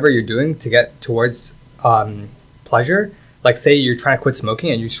structure whatever you're doing to get towards pleasure, like say you're trying to quit smoking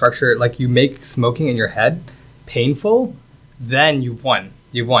and you structure, like you make smoking in your head painful, then you've won.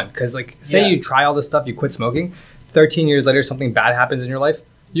 Because like say you try all this stuff, you quit smoking, 13 years later something bad happens in your life,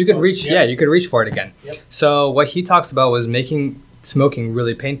 you could reach for it again. So what he talks about was making smoking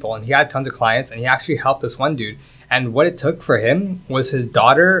really painful, and he had tons of clients and he actually helped this one dude, and what it took for him was his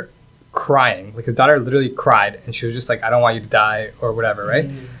daughter crying. Like his daughter literally cried and she was just like, I don't want you to die or whatever, right?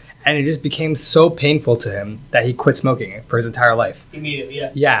 And it just became so painful to him that he quit smoking for his entire life. Immediately,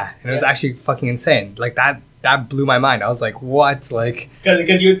 yeah. Yeah, and it was actually fucking insane. Like that blew my mind. I was like, what? Like,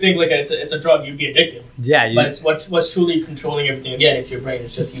 because you'd think like it's a drug, you'd be addicted. Yeah, but it's what's truly controlling everything. Again, it's your brain.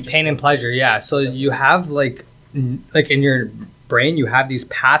 It's just pain and pleasure. Yeah. So you have like in your brain, you have these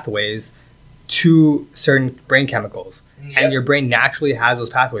pathways to certain brain chemicals, and your brain naturally has those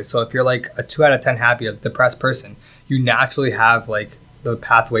pathways. So if you're like a 2 out of 10 happy, a depressed person, you naturally have like the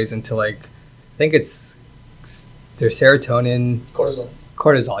pathways into like, I think there's serotonin,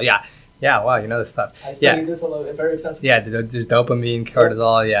 cortisol. Yeah, wow, you know this stuff. I studied this a little, very extensively. Yeah, there's dopamine,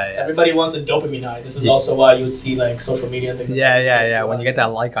 cortisol, yeah. Everybody wants a dopamine high. This is also why you would see like social media and things like that. Yeah. When you get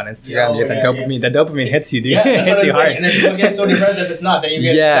that like on Instagram, you get that dopamine. That dopamine hits you, dude. Yeah, that's it hits you hard. And then people get so depressed if it's not. Then you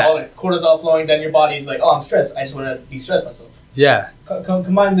get all the cortisol flowing. Then your body's like, oh, I'm stressed. I just want to de-stress myself. Yeah.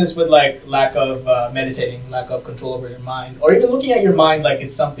 Combine this with like lack of meditating, lack of control over your mind, or even looking at your mind like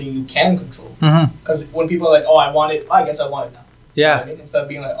it's something you can control. Because when people are like, oh, I want it, I guess I want it now. Yeah. You know what I mean? Instead of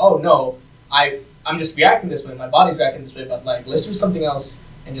being like, oh no, I'm just reacting this way, my body's reacting this way, but like let's do something else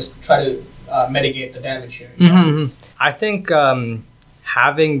and just try to mitigate the damage here. You know? I think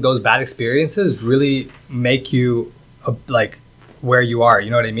having those bad experiences really make you like where you are.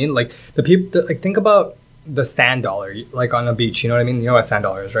 You know what I mean? Like the people, like think about the sand dollar, like on a beach. You know what I mean? You know what a sand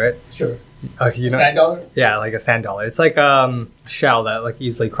dollar is, right? Sure. You know? Sand dollar? Yeah, like a sand dollar. It's like shell that like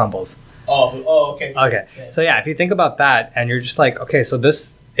easily crumbles. Oh, okay. Okay. Yeah. So yeah, if you think about that, and you're just like, okay, so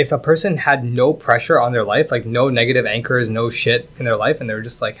this. If a person had no pressure on their life, like no negative anchors, no shit in their life, and they're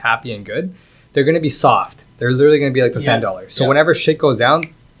just like happy and good, they're going to be soft. They're literally going to be like the sand dollar. So whenever shit goes down,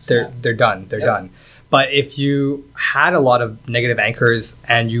 they're done. They're done. But if you had a lot of negative anchors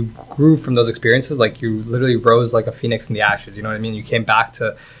and you grew from those experiences, like you literally rose like a phoenix in the ashes, you know what I mean? You came back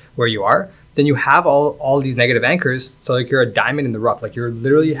to where you are, then you have all these negative anchors. So like you're a diamond in the rough. Like you're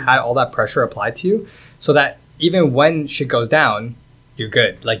literally had all that pressure applied to you so that even when shit goes down, you're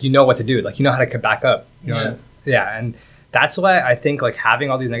good. Like, you know what to do. Like, you know how to come back up. You know? Yeah. And that's why I think, like, having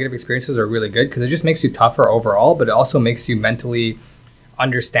all these negative experiences are really good because it just makes you tougher overall, but it also makes you mentally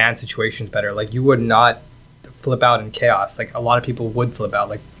understand situations better. Like, you would not flip out in chaos. Like, a lot of people would flip out.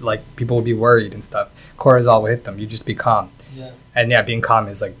 Like people would be worried and stuff. Cortisol would hit them. You just be calm. Yeah. And, being calm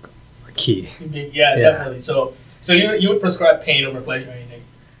is, like, a key. Yeah, definitely. So you would prescribe pain over pleasure or anything?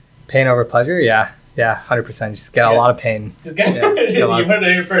 Pain over pleasure? Yeah. Yeah, 100%. Just get a lot of pain. Just get you heard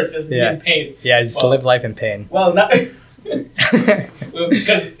it here first. Just get in pain. Yeah, just live life in pain. Well, not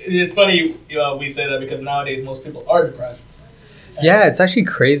because it's funny we say that because nowadays most people are depressed. Yeah, it's actually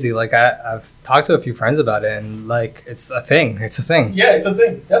crazy. Like I've talked to a few friends about it, and like it's a thing. It's a thing. Yeah, it's a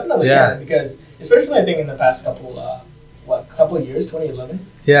thing. Definitely. Yeah. Because especially I think in the past couple of years, 2011.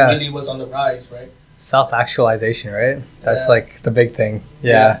 Yeah. Really was on the rise, right? Self-actualization, right? That's like the big thing.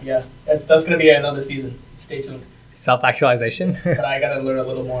 Yeah. That's gonna be another season. Stay tuned. Self-actualization. But I gotta learn a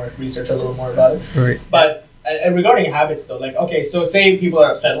little more, research a little more about it. Right. But regarding habits, though, like okay, so say people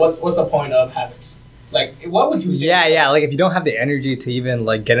are upset. What's the point of habits? Like, what would you say? Yeah. Like, if you don't have the energy to even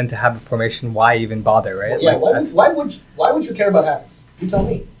like get into habit formation, why even bother, right? Well, why would you care about habits? You tell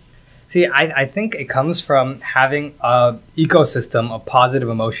me. See, I think it comes from having a ecosystem of positive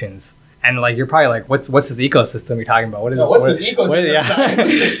emotions. And like you're probably like, what's this ecosystem you're talking about? What's this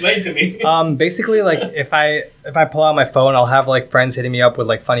ecosystem? Explain to me. Basically, like if I pull out my phone, I'll have like friends hitting me up with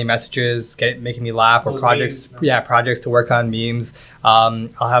like funny messages, making me laugh, or projects. Memes, projects to work on, memes. I'll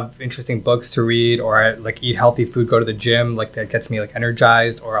have interesting books to read, or I like eat healthy food, go to the gym, like that gets me like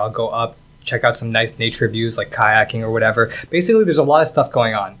energized, or I'll go up, check out some nice nature views like kayaking or whatever. Basically, there's a lot of stuff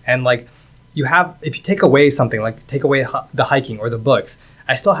going on, and like if you take away something, like take away the hiking or the books,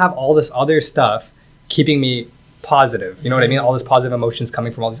 I still have all this other stuff keeping me positive. You know what I mean? All this positive emotions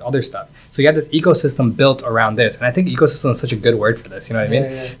coming from all this other stuff. So you have this ecosystem built around this. And I think ecosystem is such a good word for this. You know what I mean?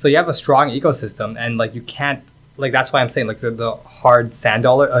 Yeah. So you have a strong ecosystem, and like you can't, like that's why I'm saying like the hard sand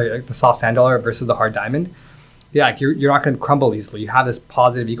dollar, like the soft sand dollar versus the hard diamond. Yeah, like you're not going to crumble easily. You have this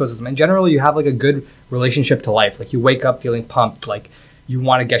positive ecosystem. And generally, you have like a good relationship to life. Like you wake up feeling pumped. Like you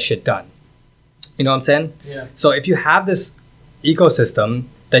want to get shit done. You know what I'm saying? Yeah. So if you have this ecosystem,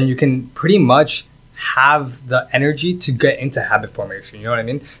 then you can pretty much have the energy to get into habit formation. You know what I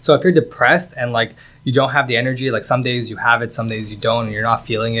mean? So if you're depressed and like you don't have the energy, like some days you have it, some days you don't, and you're not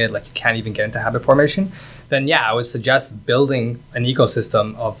feeling it, like you can't even get into habit formation, then yeah, I would suggest building an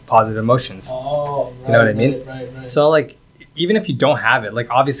ecosystem of positive emotions. Oh, right. You know what I mean? Right. So like even if you don't have it, like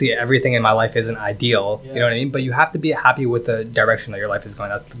obviously everything in my life isn't ideal, you know what I mean? But you have to be happy with the direction that your life is going,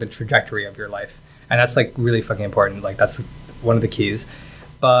 that's the trajectory of your life. And that's like really fucking important. Like that's one of the keys.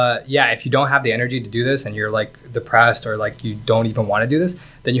 But yeah, if you don't have the energy to do this and you're like depressed or like you don't even want to do this,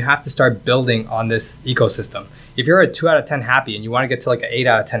 then you have to start building on this ecosystem. If you're a 2 out of 10 happy and you want to get to like an 8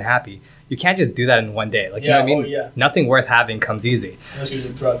 out of 10 happy, you can't just do that in one day. Like, you know what I mean? Nothing worth having comes easy. Unless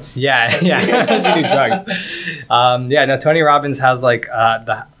you do drugs. Yeah, unless you do drugs. No, Tony Robbins has like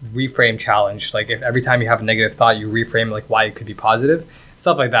the reframe challenge. Like if every time you have a negative thought, you reframe like why it could be positive.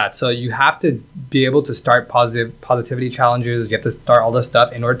 Stuff like that. So you have to be able to start positivity challenges. You have to start all this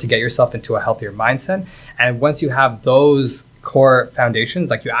stuff in order to get yourself into a healthier mindset. And once you have those core foundations,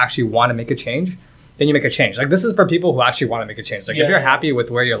 like you actually want to make a change, then you make a change. Like this is for people who actually want to make a change. Like if you're happy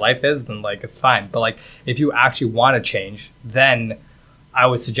with where your life is, then like it's fine. But like if you actually want to change, then I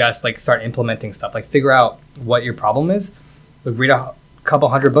would suggest like start implementing stuff. Like figure out what your problem is. Like, read a couple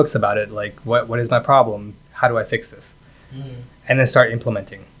hundred books about it. Like what is my problem? How do I fix this? And then start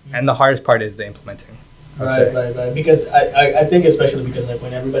implementing. And the hardest part is the implementing. Right. Because I think especially because like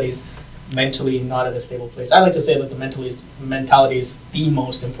when everybody's mentally not at a stable place, I like to say that the mentality is the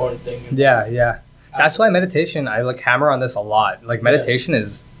most important thing. Yeah. That's why meditation, I like hammer on this a lot. Like meditation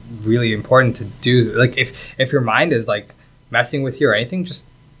is really important to do. Like if your mind is like messing with you or anything, just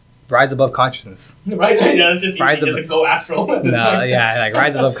rise above consciousness. It's just easy, just go astral at this point. Like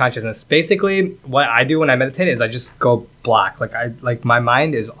rise above consciousness. Basically, what I do when I meditate is I just go black. Like my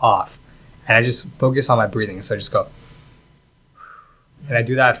mind is off, and I just focus on my breathing. So I just go, and I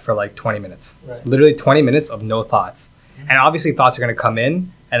do that for like 20 minutes. Literally 20 minutes of no thoughts. And obviously thoughts are going to come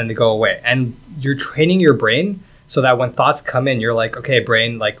in and then they go away. And you're training your brain so that when thoughts come in, you're like, okay,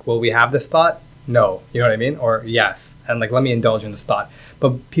 brain, like, will we have this thought? No. You know what I mean? Or yes. And like, let me indulge in this thought.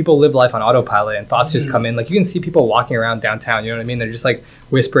 But people live life on autopilot and thoughts just come in. Like you can see people walking around downtown, you know what I mean? They're just like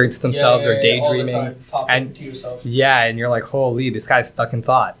whispering to themselves or daydreaming. All the time, talking to yourself. Yeah, and you're like, holy, this guy's stuck in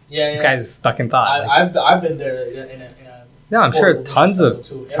thought. This guy's stuck in thought. I've been there in a no, I'm sure tons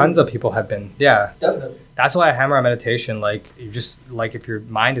of people have been. Yeah. Definitely. That's why I hammer on meditation. Like you just like if your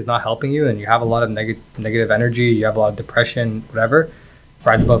mind is not helping you and you have a lot of negative energy, you have a lot of depression, whatever,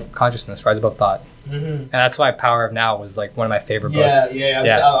 rise above consciousness, rise above thought. And that's why Power of Now was like one of my favorite books.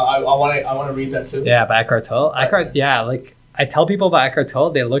 I want to read that too. Yeah, by Eckhart Tolle. Like I tell people about Eckhart Tolle,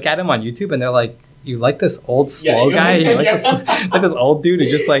 they look at him on YouTube and they're like, you like this old slow guy? You like this old dude who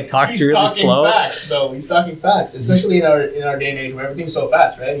just like talks really slow? He's talking facts, especially in our day and age where everything's so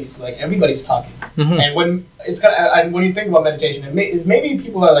fast, right? He's like everybody's talking, and when it's kind of when you think about meditation, and maybe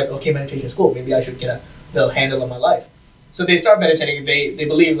people are like, okay, meditation is cool. Maybe I should get a little handle on my life. So they start meditating. They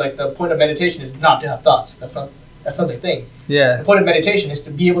believe like the point of meditation is not to have thoughts. That's not their thing. Yeah. The point of meditation is to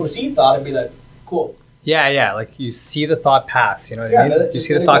be able to see thought and be like, cool. Yeah. Like you see the thought pass, you know what I mean? You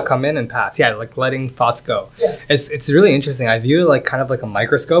see the thought come in and pass. Yeah, like letting thoughts go. Yeah. It's really interesting. I view it like kind of like a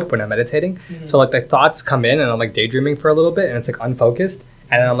microscope when I'm meditating. So like the thoughts come in and I'm like daydreaming for a little bit and it's like unfocused.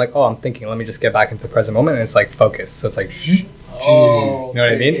 And then I'm like, oh, I'm thinking, let me just get back into the present moment. And it's like focused. So it's like, you know what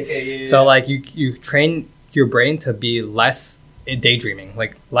I mean? So like you train your brain to be less in daydreaming,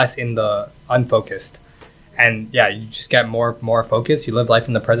 like less in the unfocused. And yeah, you just get more focused. You live life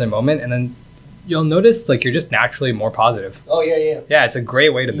in the present moment. And then you'll notice like you're just naturally more positive. Yeah, it's a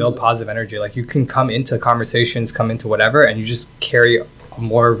great way to build positive energy. Like you can come into conversations, come into whatever, and you just carry a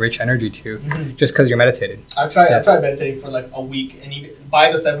more rich energy to you just because you're meditating. I've tried meditating for like a week, and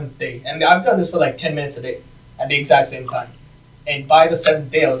by the 7th day, and I've done this for like 10 minutes a day at the exact same time. And by the 7th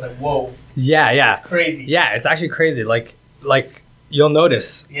day, I was like, whoa. Yeah. It's crazy. Yeah, it's actually crazy. Like you'll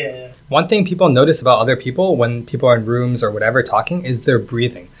notice. Yeah. One thing people notice about other people when people are in rooms or whatever talking is their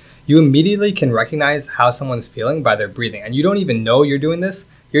breathing. You immediately can recognize how someone's feeling by their breathing. And you don't even know you're doing this.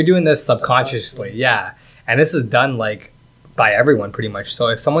 You're doing this subconsciously. Yeah. And this is done like by everyone pretty much. So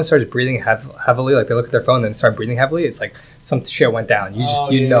if someone starts breathing heavily, like they look at their phone and start breathing heavily, it's like some shit went down.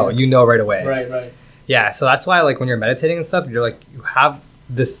 You know right away. Right. Yeah. So that's why like when you're meditating and stuff, you're like, you have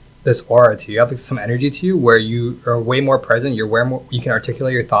this aura to you. You have like some energy to you where you are way more present. You're way more, you can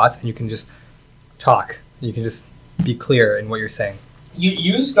articulate your thoughts and you can just talk. You can just be clear in what you're saying.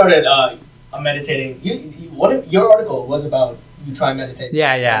 You started meditating. Your article was about you trying meditating.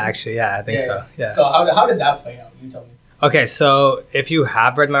 Yeah, actually, I think so. Yeah. So how did that play out? You tell me. Okay, so if you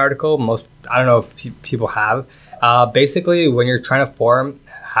have read my article, I don't know if people have. Basically, when you're trying to form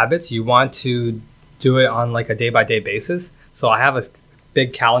habits, you want to do it on like a day-by-day basis. So I have a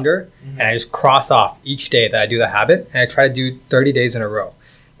big calendar, and I just cross off each day that I do the habit, and I try to do 30 days in a row.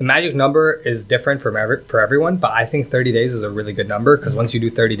 The magic number is different for everyone, but I think 30 days is a really good number because once you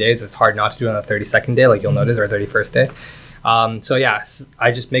do 30 days, it's hard not to do it on the 32nd day, like you'll notice, or 31st day. So yeah,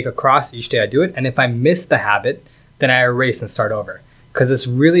 I just make a cross each day I do it. And if I miss the habit, then I erase and start over because it's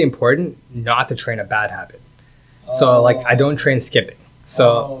really important not to train a bad habit. So like I don't train skipping.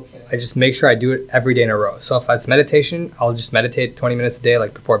 So I just make sure I do it every day in a row. So if it's meditation, I'll just meditate 20 minutes a day,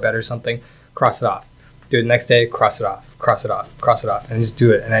 like before bed or something, cross it off. Do it the next day, cross it off, cross it off, cross it off, and just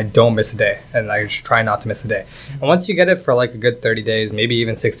do it. And I don't miss a day. And I just try not to miss a day. And once you get it for like a good 30 days, maybe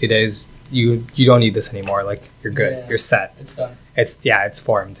even 60 days, you don't need this anymore. Like you're good. Yeah. You're set. It's done. It's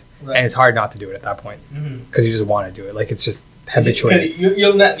formed. Right. And it's hard not to do it at that point because you just want to do it. Like it's just habituated.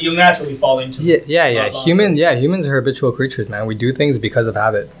 You'll naturally fall into Humans are habitual creatures, man. We do things because of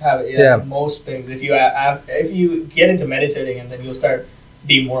habit. Most things. If you get into meditating, and then you'll start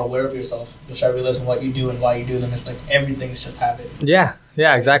being more aware of yourself. You'll start realizing what you do and why you do them. It's like everything's just habit. Yeah,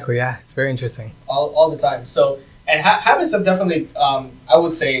 exactly. Yeah, it's very interesting. All the time. So, and habits have definitely, I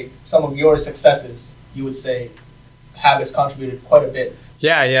would say, some of your successes, you would say, habits contributed quite a bit.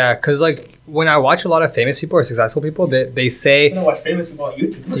 Yeah, because like when I watch a lot of famous people or successful people, they say... I don't watch famous people on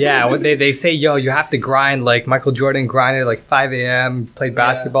YouTube. Yeah, when they say, yo, you have to grind, like Michael Jordan grinded like 5 a.m., played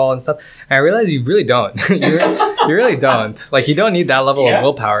basketball and stuff. And I realize you really don't. You really don't. Like you don't need that level of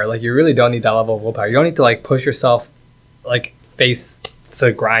willpower. Like you really don't need that level of willpower. You don't need to like push yourself, like face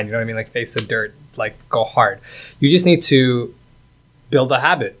to grind, you know what I mean? Like face the dirt, like go hard. You just need to build a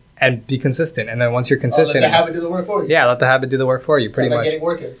habit. And be consistent, and then once you're consistent, let the habit do the work for you. Yeah, let the habit do the work for you. Pretty much. Getting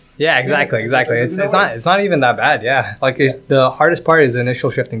workers. Yeah, exactly. It's not even that bad. Yeah, like the hardest part is the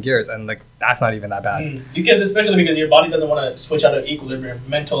initial shift in gears, and like that's not even that bad. Especially because your body doesn't want to switch out of equilibrium,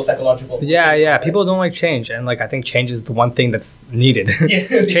 mental, psychological. Yeah. People don't like change, and like I think change is the one thing that's needed.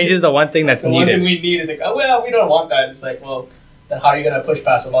 Change is the one thing that's needed. The one thing we need is like, oh well, we don't want that. It's like, well, then how are you gonna push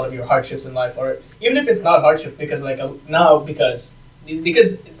past a lot of your hardships in life, or even if it's not hardship, because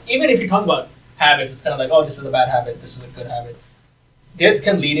even if you talk about habits, it's kind of like, oh, this is a bad habit, this is a good habit. This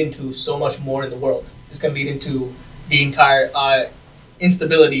can lead into so much more in the world. This can lead into the entire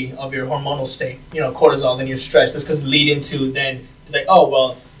instability of your hormonal state. Cortisol, then you're stressed. This could lead into then, it's like, oh,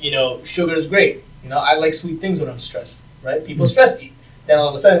 well, sugar is great. I like sweet things when I'm stressed, right? People stress eat. Then all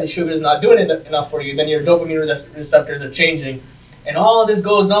of a sudden, the sugar is not doing enough for you. Then your dopamine receptors are changing. And all this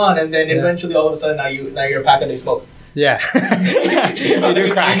goes on, and then eventually, all of a sudden, now you're a pack a day smoker. Yeah. You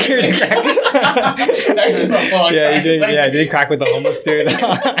do crack. You do crack. You do crack with the homeless dude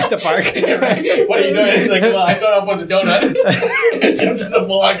at the park. What are you doing? It's like, well, I started off with a donut. And I'm just a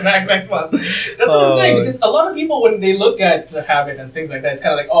full on crack next month. That's what I'm saying. Because a lot of people, when they look at the habit and things like that, it's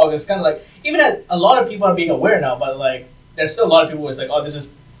kind of like, oh, it's kind of like, even a lot of people are being aware now, but like, there's still a lot of people who's like, oh, this is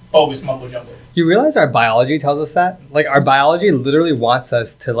bogus mumbo jumbo. You realize our biology tells us that? Like, our biology literally wants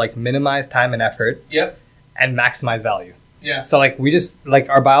us to like minimize time and effort. Yep. And maximize value. Yeah. So like we just like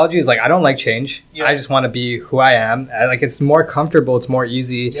our biology is like I don't like change. Yeah. I just want to be who I am. Like it's more comfortable. It's more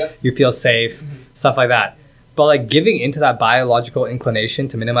easy. Yep. You feel safe. Stuff like that. But like giving into that biological inclination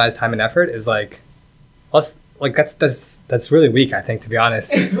to minimize time and effort is like, that's really weak. I think, to be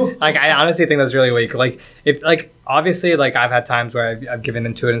honest. Like I honestly think that's really weak. Like if like obviously like I've had times where I've given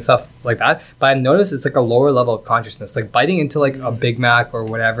into it and stuff like that. But I noticed it's like a lower level of consciousness. Like biting into like a Big Mac or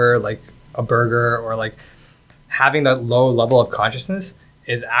whatever, like a burger or like having that low level of consciousness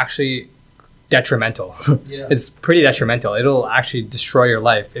is actually detrimental. Yeah. It's pretty detrimental. It'll actually destroy your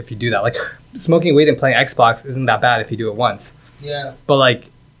life if you do that. Like smoking weed and playing Xbox isn't that bad if you do it once. Yeah. But like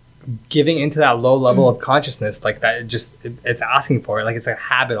giving into that low level of consciousness, like that, it's asking for it. Like it's a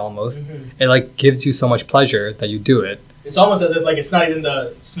habit almost. It like gives you so much pleasure that you do it. It's almost as if like it's not even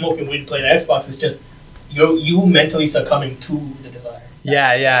the smoking weed and playing Xbox. It's just you mentally succumbing to the desire.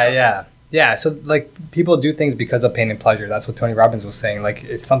 Yeah, so like people do things because of pain and pleasure. That's what Tony Robbins was saying. Like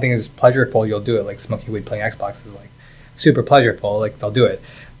if something is pleasureful, you'll do it. Like smoking weed, playing Xbox is like super pleasureful. Like they'll do it.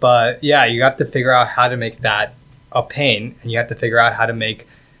 But yeah, you have to figure out how to make that a pain, and you have to figure out how to make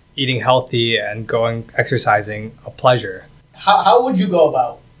eating healthy and going exercising a pleasure. How would you go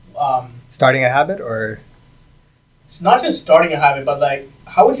about starting a habit, or it's not just starting a habit, but like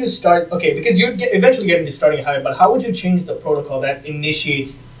how would you start? Okay, because you're eventually getting to starting a habit, but how would you change the protocol that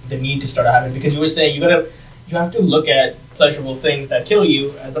initiates the need to start a habit? Because you were saying you have to look at pleasurable things that kill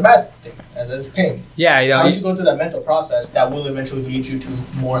you as a bad thing, as pain. Yeah, how would you go through that mental process that will eventually lead you to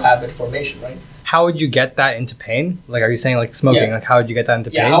more habit formation, right? How would you get that into pain? Like, are you saying like smoking? Yeah. Like, how would you get that into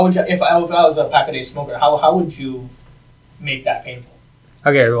pain? Yeah, how would you, if I was a pack-a-day smoker, how would you make that painful?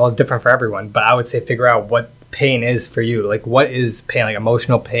 Okay, well, it's different for everyone, but I would say figure out what pain is for you. Like, what is pain? Like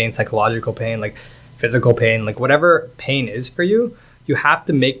emotional pain, psychological pain, like physical pain, like whatever pain is for you. You have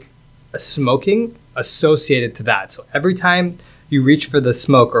to make a smoking associated to that. So every time you reach for the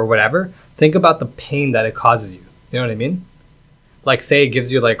smoke or whatever, think about the pain that it causes you. You know what I mean? Like say it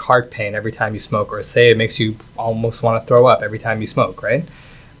gives you like heart pain every time you smoke, or say it makes you almost want to throw up every time you smoke, right?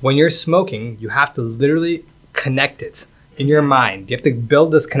 When you're smoking, you have to literally connect it in your mind. You have to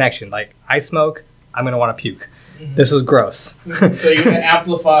build this connection. Like, I smoke, I'm going to want to puke. This is gross. So you're going to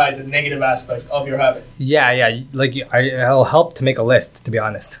amplify the negative aspects of your habit. Yeah. Like, it'll help to make a list, to be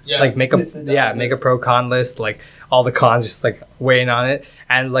honest. Yeah. Like, make a pro-con list, like, all the cons, just, like, weighing on it.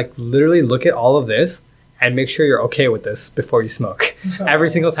 And, like, literally look at all of this and make sure you're okay with this before you smoke.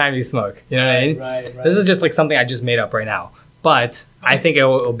 Every single time you smoke. You know what I mean? Right. This is just, like, something I just made up right now. But I think it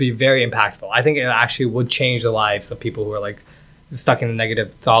will be very impactful. I think it actually would change the lives of people who are, like, stuck in a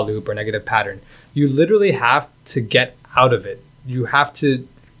negative thought loop or negative pattern. You literally have to get out of it. You have to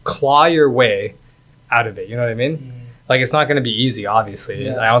claw your way out of it. You know what I mean? Like, it's not going to be easy, obviously.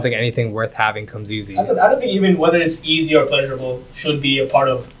 Yeah. I don't think anything worth having comes easy. I don't think even whether it's easy or pleasurable should be a part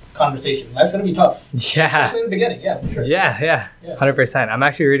of conversation. Life's going to be tough. Yeah. Especially in the beginning. Yeah, for sure. Yeah. 100%. I'm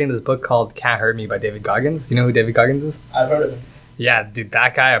actually reading this book called Can't Hurt Me by David Goggins. You know who David Goggins is? I've heard of him. Yeah, dude,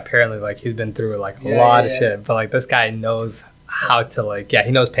 that guy apparently, like, he's been through, like, a lot of shit. But, like, this guy knows how to, like,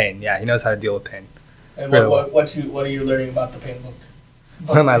 he knows pain. Yeah, he knows how to deal with pain. And really what are you learning about the pain book?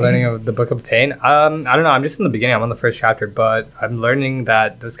 What am I learning of the Book of Pain? I don't know. I'm just in the beginning. I'm on the first chapter, but I'm learning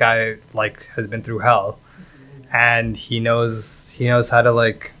that this guy, like, has been through hell, and he knows how to,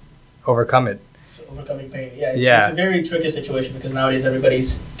 like, overcome it. So overcoming pain. Yeah, it's a very tricky situation because nowadays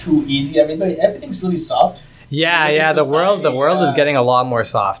everybody's too easy. Everything's really soft. Yeah. The world is getting a lot more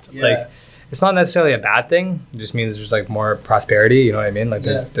soft. Yeah. Like, it's not necessarily a bad thing. It just means there's, like, more prosperity. You know what I mean? Like,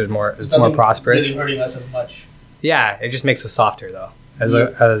 there's more. It's more prosperous. Really hurting us as much. Yeah, it just makes us softer though, as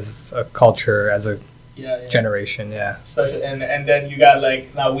a culture, as a generation. Yeah. Especially and then you got,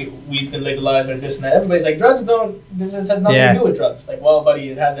 like, now weed's been legalized or this and that. Everybody's like, drugs don't. This has nothing to do with drugs. Like, well, buddy,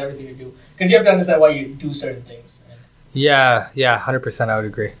 it has everything to do because you have to understand why you do certain things. And 100%. I would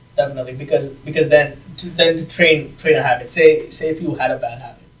agree. Definitely, because then to train a habit. Say if you had a bad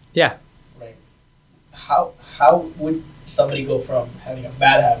habit. Yeah. Right. How would somebody go from having a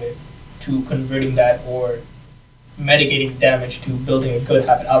bad habit to converting that or mitigating damage to building a good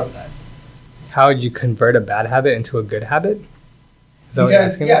habit out of that? How would you convert a bad habit into a good habit? Is that what you're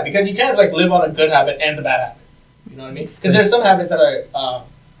asking? Yeah, because you can't, like, live on a good habit and the bad habit. You know what I mean? Because there's some habits that are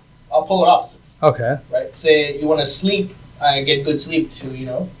polar opposites. Okay. Right. Say you want to sleep, get good sleep to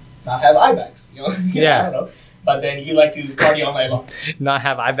not have eye bags. Yeah. I don't know. But then you like to party all night long. Not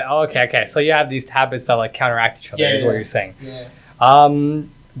have eye bags. Oh, okay. So you have these habits that, like, counteract each other. Is what you're saying. Yeah.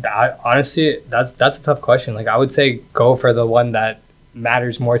 Honestly, that's a tough question. Like, I would say go for the one that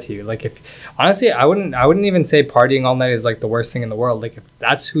matters more to you. Like, if honestly, I wouldn't even say partying all night is, like, the worst thing in the world. Like, if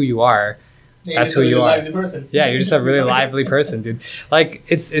that's who you are, that's who you are. Lively person. Yeah, you're just a really lively person, dude. Like,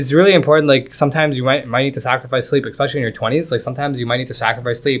 it's really important. Like, sometimes you might need to sacrifice sleep, especially in your 20s. Like, sometimes you might need to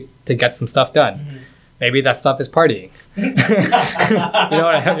sacrifice sleep to get some stuff done. Mm-hmm. Maybe that stuff is partying. you know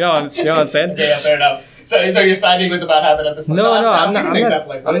what I'm saying? Okay, yeah, fair enough. So you're siding with the bad habit at this point? No,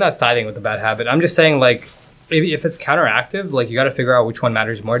 I'm not siding with the bad habit. I'm just saying, like, if it's counteractive, like, you got to figure out which one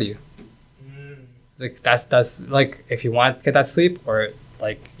matters more to you. Like, that's like, if you want to get that sleep or,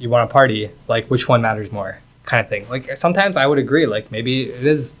 like, you want to party, like, which one matters more, kind of thing. Like, sometimes I would agree, like, maybe it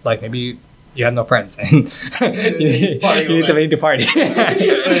is, like, maybe you have no friends and you need to party. So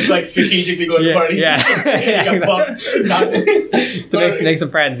it's like strategically going to party. Yeah. to make some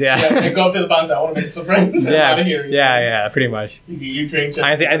friends. Yeah. And go up to the bouncer. I want to make some friends. I'm out of here. Yeah. Pretty much. You drink.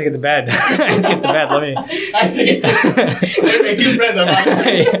 I think get to bed. I need to get to bed. Let me make 2 friends. I'm out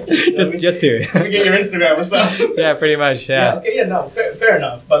here. Just 2. Let me get your Instagram or something. Yeah, pretty much. Yeah. Okay. Yeah. No. Fair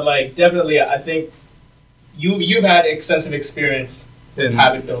enough. But, like, definitely, I think you've had extensive experience with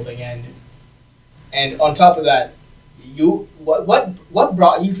habit building and on top of that, what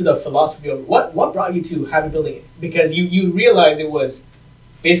brought you to the philosophy of what brought you to habit building? Because you realized it was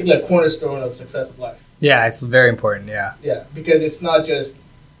basically a cornerstone of success of life. Yeah, it's very important. Yeah. Yeah, because it's not just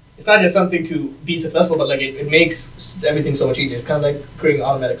something to be successful, but, like, it makes everything so much easier. It's kind of like creating an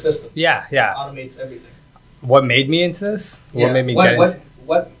automatic system. Yeah. It automates everything. What made me into this? Yeah. What made me get into?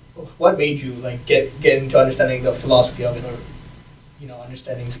 What made you, like, get into understanding the philosophy of it, or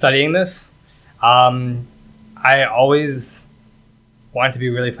understanding studying this? I always wanted to be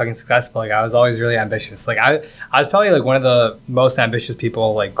really fucking successful. Like, I was always really ambitious. Like, I was probably, like, one of the most ambitious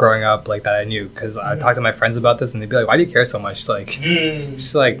people, like, growing up, like, that I knew. Because I talked to my friends about this, and they'd be like, "Why do you care so much? Like,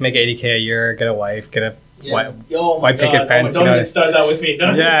 just, like, make $80K a year, get a wife, get a white picket fence." Don't get started out with me.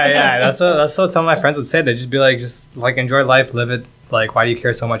 Yeah. That's what some of my friends would say. They'd just be like, "Just, like, enjoy life, live it. Like, why do you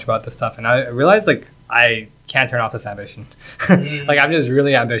care so much about this stuff?" And I realized, like, I can't turn off this ambition. Like, I'm just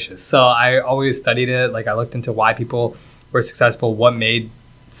really ambitious. So I always studied it. Like, I looked into why people were successful, what made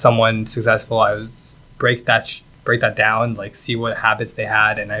someone successful. I was break break that down, like see what habits they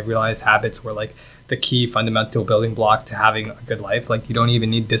had, and I realized habits were like the key fundamental building block to having a good life. Like you don't even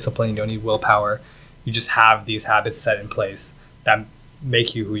need discipline, you don't need willpower. You just have these habits set in place that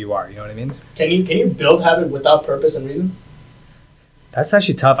make you who you are. You know what I mean? Can you build habit without purpose and reason? That's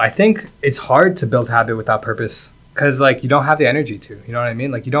actually tough. I think it's hard to build habit without purpose because like you don't have the energy to. You know what I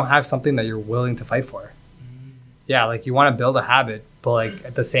mean? Like you don't have something that you're willing to fight for. Yeah, like you want to build a habit, but like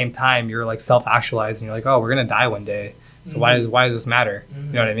at the same time you're like self-actualized and you're like, oh, we're gonna die one day, so why does this matter?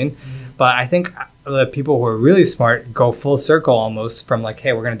 You know what I mean? But I think the people who are really smart go full circle almost from like,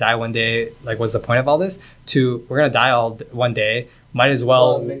 hey, we're gonna die one day, like what's the point of all this, to we're gonna die one day, might as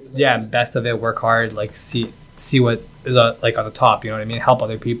well best of it, work hard, like see what is like on the top. You know what I mean? Help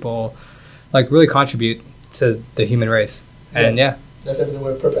other people, like really contribute to the human race. And that's definitely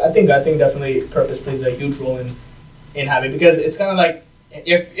where purpose. I think definitely purpose plays a huge role in habit, because it's kind of like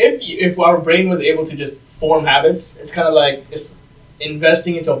if our brain was able to just form habits, it's kind of like it's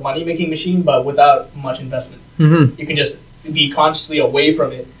investing into a money making machine, but without much investment. You can just be consciously away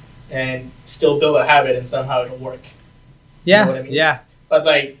from it and still build a habit, and somehow it'll work. You know what I mean? But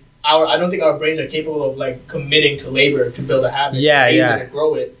like I don't think our brains are capable of like committing to labor to build a habit, and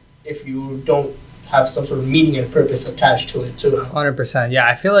grow it if you don't have some sort of meaning and purpose attached to it too. 100%. Yeah,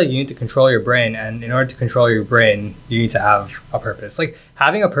 I feel like you need to control your brain, and in order to control your brain, you need to have a purpose. Like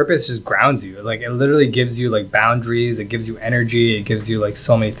having a purpose just grounds you. Like it literally gives you like boundaries. It gives you energy. It gives you like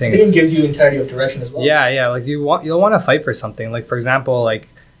so many things. It even gives you entirety of direction as well. Yeah. Like you'll want to fight for something. Like for example, like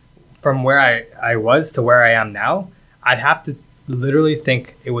from where I was to where I am now, I'd have to literally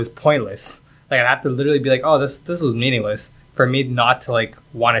think it was pointless. Like I'd have to literally be like, oh, this was meaningless for me not to like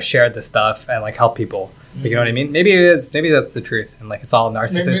want to share this stuff and like help people. Like, you know what I mean? Maybe it is. Maybe that's the truth, and like it's all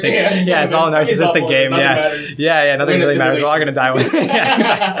narcissistic. It's all a narcissistic game. Nothing really matters. We're all gonna die with.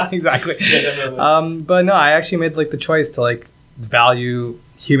 Exactly. But no, I actually made like the choice to like value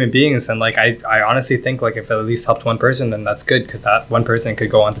human beings, and like I honestly think like if it at least helped one person, then that's good, because that one person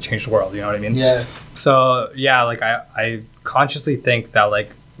could go on to change the world. You know what I mean? Yeah. So yeah, like I consciously think that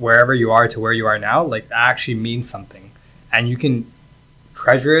like wherever you are to where you are now, like that actually means something, and you can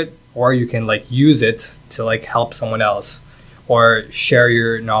treasure it, or you can like use it to like help someone else, or share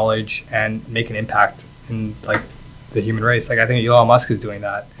your knowledge and make an impact in like the human race. Like I think Elon Musk is doing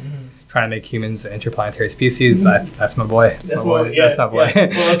that, trying to make humans an interplanetary species. That's my boy. That's my boy. That's my boy.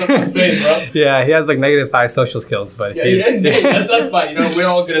 Well, that's space, bro. Yeah, he has like -5 social skills, but that's fine. You know, we're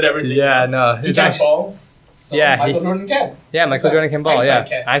all good at everything. Yeah, no, he can't ball. So Michael Jordan can. Yeah, Michael Jordan can ball.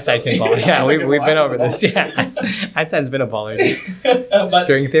 Einstein can ball. Yeah, we've been over this. Yeah, Einstein's been a baller.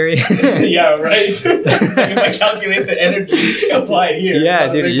 String theory. Yeah, right. So if I calculate the energy applied here.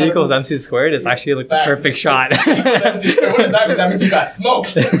 Yeah, dude, E equals MC squared is actually like the perfect shot. E equals MC squared. What does that mean? That means you got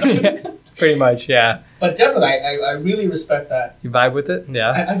smoked. Pretty much, yeah. But definitely, I really respect that. You vibe with it? Yeah.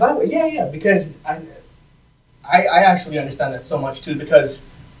 I vibe with it. Yeah, because I actually understand that so much too, because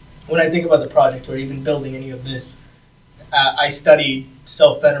when I think about the project or even building any of this, I studied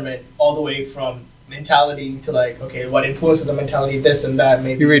self-betterment all the way from mentality to like, okay, what influences the mentality, this and that,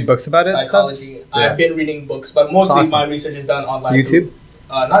 maybe. You read books about it? Psychology. I've been reading books, but mostly my research is done online. YouTube?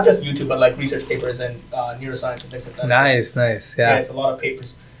 Not just YouTube, but like research papers and neuroscience and things like that. Nice. Yeah, it's a lot of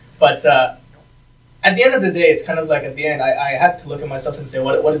papers. But at the end of the day, it's kind of like at the end, I had to look at myself and say,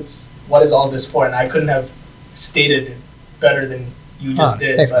 what is all this for? And I couldn't have stated it better than you just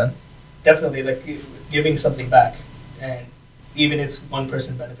did. Thanks, but man. Definitely, like giving something back, and even if one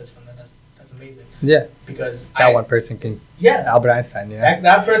person benefits from that, that's amazing. Yeah. Because one person can. Yeah. Albert Einstein. Yeah.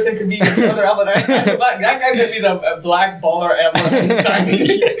 That person could be another Albert Einstein. That guy could be the black baller Albert Einstein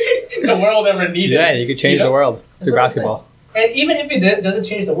the world ever needed. Yeah, you could change the world through basketball. And even if it doesn't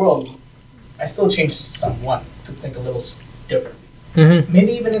change the world, I still change someone to think a little differently.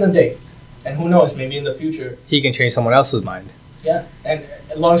 Maybe even in a day, and who knows? Maybe in the future, he can change someone else's mind. Yeah, and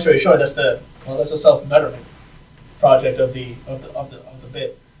long story short, that's a self-betterment project of the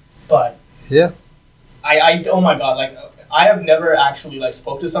bit. But yeah, I oh my god, like I have never actually like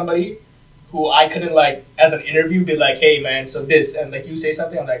spoke to somebody who I couldn't like as an interview be like, hey man, so this, and like you say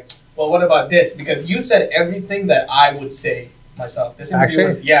something, I'm like, well, what about this? Because you said everything that I would say myself. This interview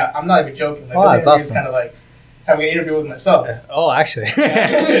was, I'm not even joking. Like, this interview is kind of like having an interview with myself. Oh, actually,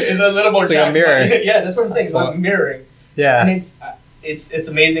 it's a little more. It's like a mirror. Yeah, that's what I'm saying. It's like mirroring. Yeah, and it's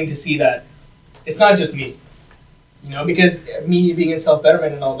amazing to see that it's not just me, you know, because me being in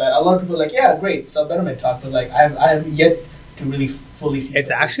self-betterment and all that, a lot of people are like, yeah, great, self-betterment talk, but like I have yet to really fully see.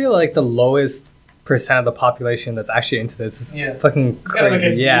 It's actually like the lowest percent of the population that's actually into this. It's Yeah. fucking It's kind of like a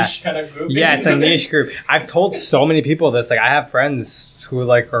crazy. Yeah. niche kind of group. Yeah, it's a niche group. I've told so many people this. Like, I have friends who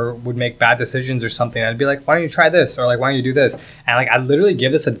like or would make bad decisions or something. I'd be like, why don't you try this, or like, why don't you do this? And like, I literally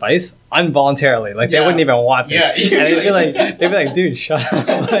give this advice involuntarily. Like, they Yeah. wouldn't even want it. Yeah. And they'd be like, dude, shut up.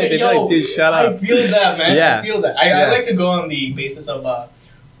 Like, they'd be like, dude, shut I up. feel that, man. Yeah. I feel that. I Yeah. like to go on the basis of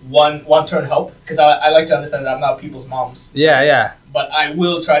one turn help, because I like to understand that I'm not people's moms. Yeah, yeah. But I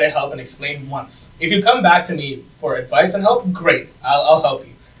will try to help and explain once. If you come back to me for advice and help, great. I'll help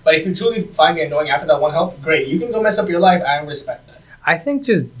you. But if you truly find me annoying after that one help, great. You can go mess up your life. I respect that. I think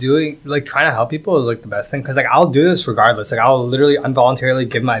just trying to help people is like the best thing, because like I'll do this regardless. Like I'll literally involuntarily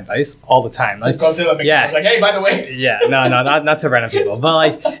give my advice all the time. Like, Just go to them. yeah. Like, hey, by the way. yeah, no, not to random people, but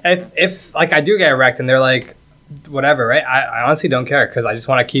like if like I do get wrecked and they're like, whatever, right? I honestly don't care, because I just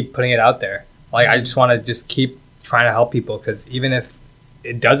want to keep putting it out there. Like I just want to just keep trying to help people, because even if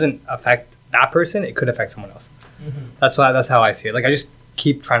it doesn't affect that person, it could affect someone else. Mm-hmm. That's how I see it. Like I just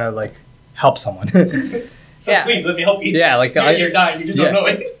keep trying to like help someone. So Yeah. please let me help you. Yeah, like You're dying. You just yeah. don't know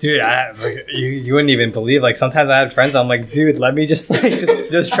it. Dude, you wouldn't even believe. Like sometimes I had friends. I'm like, dude, let me just like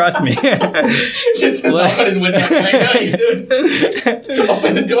just trust me. Just knock on his window. Like, no, you dude.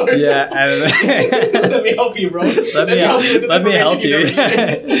 Open the door. Yeah, and Let me help you, bro. let me help you. You never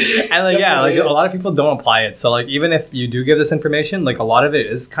needed. And like yeah, like Definitely. a lot of people don't apply it. So like even if you do give this information, like a lot of it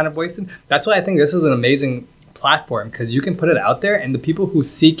is kind of wasted. That's why I think this is an amazing platform, because you can put it out there and the people who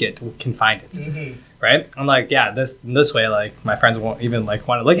seek it can find it. Mm-hmm. Right? I'm like, yeah, this way, like my friends won't even like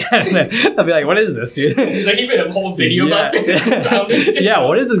want to look at it. They'll be like, what is this, dude? He's like, he made a whole video about this. Sound. Yeah,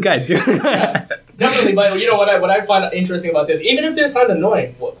 what is this guy doing? Yeah, definitely. But you know what I find interesting about this, even if they find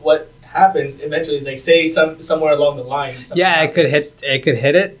annoying, what happens eventually is, like, say somewhere along the line. Yeah, it could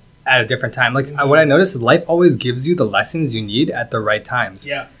hit it at a different time. Like what I noticed is life always gives you the lessons you need at the right times.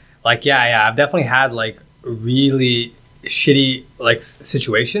 Yeah. Like yeah, I've definitely had like really shitty like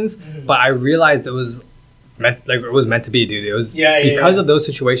situations, but I realized it was meant to be, dude. It was because of those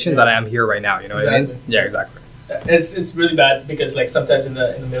situations that I am here right now. You know what I mean? Yeah, exactly. It's really bad, because like sometimes in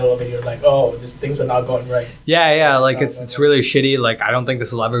the middle of it you're like, oh, things are not going right. Yeah, like it's really shitty. Like I don't think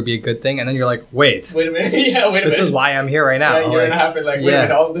this will ever be a good thing, and then you're like, wait a minute. Yeah, wait a minute. This is why I'm here right now. Yeah, a year and a half, and like, wait a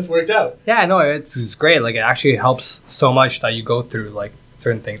minute, all of this worked out. Yeah, no, it's great. Like it actually helps so much that you go through like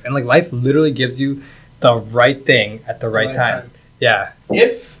certain things, and like life literally gives you the right thing at the right time. Yeah.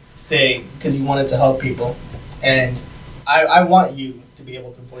 If, say, because you wanted to help people, and I want you to be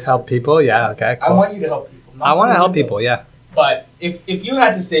able to voice Help people? Yeah, okay, cool. I want you to help people. I want to help people, yeah. But if you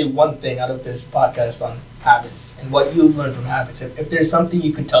had to say one thing out of this podcast on habits and what you've learned from habits, if there's something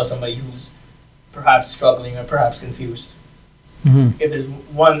you could tell somebody who's perhaps struggling or perhaps confused, if there's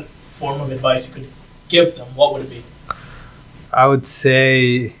one form of advice you could give them, what would it be? I would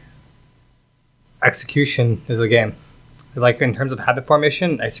say execution is the game. Like in terms of habit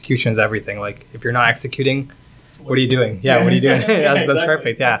formation, execution is everything. Like if you're not executing, what are you doing? Yeah, what are you doing? That's Exactly.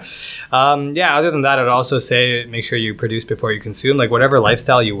 perfect. Yeah. Other than that, I'd also say make sure you produce before you consume. Like whatever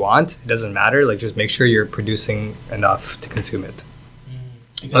lifestyle you want, it doesn't matter. Like just make sure you're producing enough to consume it.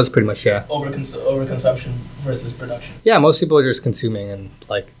 That's pretty much Overconsumption versus production. Yeah, most people are just consuming and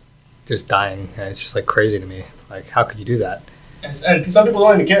like just dying, and it's just like crazy to me. Like how could you do that? And some people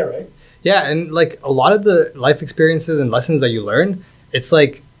don't even care, right? Yeah, and like a lot of the life experiences and lessons that you learn, it's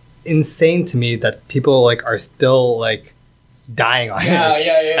like insane to me that people like are still like dying on it.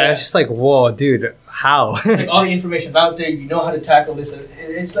 Yeah. And it's just like, whoa, dude, how? It's like all the information's out there. You know how to tackle this.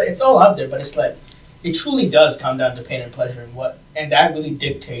 It's like it's all out there, but it's like it truly does come down to pain and pleasure, and that really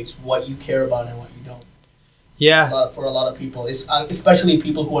dictates what you care about and what you don't. Yeah. For a lot of people, especially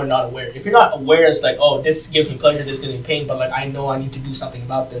people who are not aware. If you're not aware, it's like, oh, this gives me pleasure, this gives me pain, but like I know I need to do something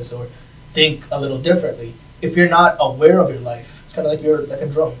about this or think a little differently. If you're not aware of your life, it's kind of like you're like a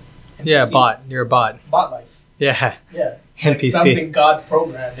drone. NPC. Yeah, bot. You're a bot. Bot life. Yeah. Yeah. NPC. Like something God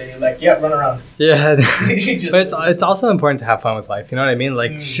programmed, and you're like, yeah, run around. Yeah. Just- But it's also important to have fun with life. You know what I mean?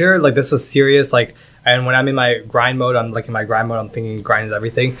 Like, sure, like this is serious. Like, and when I'm in my grind mode, I'm thinking grind is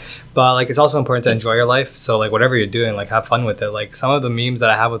everything. But like, it's also important to enjoy your life. So like, whatever you're doing, like, have fun with it. Like, some of the memes that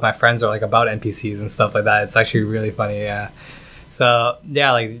I have with my friends are like about NPCs and stuff like that. It's actually really funny. Yeah. So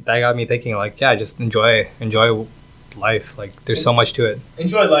yeah, like that got me thinking. Like, yeah, just enjoy life. Like, there's so much to it.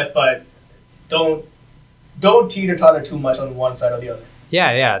 Enjoy life, but don't teeter-totter too much on one side or the other.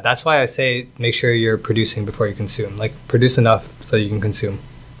 Yeah. That's why I say make sure you're producing before you consume. Like, produce enough so you can consume.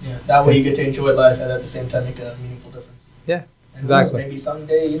 Yeah, that way you get to enjoy life and at the same time make a meaningful difference. Yeah. And Exactly. maybe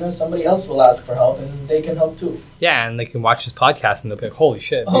someday, somebody else will ask for help and they can help too. Yeah, and they can watch this podcast and they'll be like, "Holy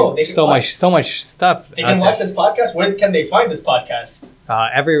shit! Oh, Dude, they can so watch- much stuff." They can watch this podcast. Where can they find this podcast?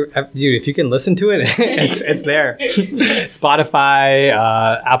 Dude, if you can listen to it, it's there. Spotify,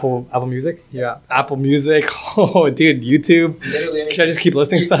 Apple Music, yeah, Apple Music. Oh, dude, YouTube. Literally, Should I just keep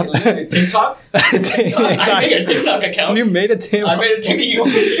listing stuff? TikTok? I made a TikTok account. You made a TikTok. I made a TikTok.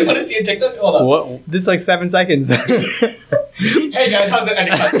 You want to see a TikTok? Hold on. What? This is like 7 seconds. Hey guys, how's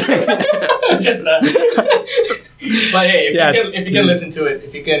it? Just that. But hey, if you can listen to it,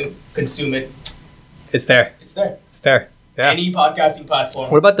 if you can consume it, it's there. it's there. It's there. Yeah. Any podcasting platform.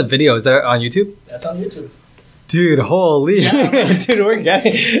 What about the video? Is that on YouTube? That's on YouTube. Dude, holy. Yeah. Dude, we're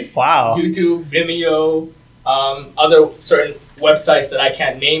getting. Wow. YouTube, Vimeo, other certain websites that I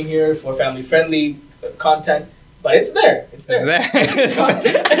can't name here for family friendly content. But it's there. It's there. It's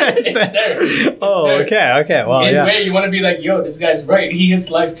there. It's there. Oh, there. okay. Well, In a yeah. way, you want to be like, yo, this guy's right. He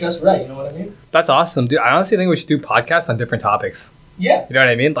hits life just right. You know what I mean? That's awesome, dude. I honestly think we should do podcasts on different topics. Yeah. You know what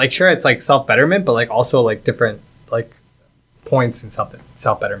I mean? Like, sure, it's like self-betterment, but like also like different like points in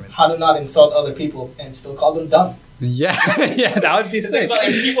self-betterment. How to not insult other people and still call them dumb. Yeah, yeah, that would be It's like, sick. but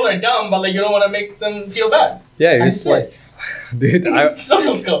like, people are dumb, but like you don't want to make them feel bad. Yeah, you're I'm just sick. like, dude,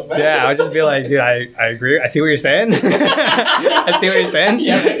 Social skills, man. yeah, I would just be like, dude, I agree. I see what you're saying. I see what you're saying.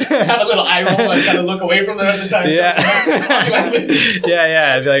 Yeah, have a little eye roll and kind of look away from them at the time. Yeah. But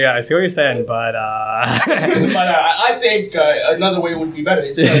yeah. I'd be like, I see what you're saying, but I think another way would be better.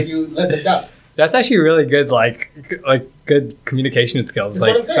 Is like you let them down. that's actually really good, like good communication skills. That's Like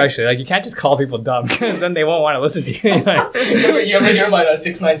what I'm saying. especially like you can't just call people dumb because then they won't want to listen to you. Like, You ever hear about a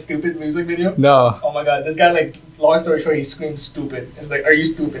 6ix9ine Stupid music video? no, Oh my god, this guy, like, long story short, he screams stupid. It's like, are you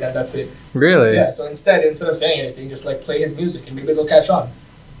stupid? And that's it. really? Yeah, so instead of saying anything, just like play his music and maybe they'll catch on.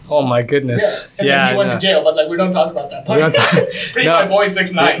 Oh my Yeah. goodness. And then he went to jail, but like we don't talk about that We part. don't talk- Free no. my boy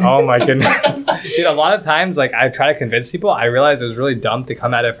 6ix9ine. Oh my goodness. Dude, a lot of times, like, I try to convince people, I realize it was really dumb to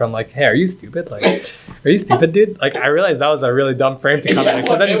come at it from, like, hey, are you stupid? Like, are you stupid, dude? Like, I realized that was a really dumb frame to come at it.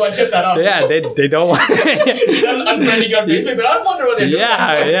 'cause They want to tip that off. yeah, they don't want Unfriending you on Facebook. Like, I wonder what they're doing.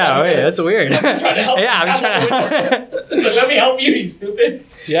 Yeah, wait, that's weird. I'm trying to help. Yeah, I'm trying to. So let me help you, you stupid.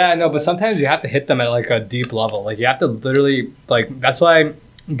 Yeah, no, but sometimes you have to hit them at, like, a deep level. Like, you have to literally, like, that's why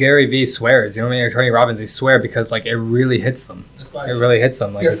Gary Vee swears. You know what I mean? Or Tony Robbins, they swear because, like, it really hits them. It's like, It really hits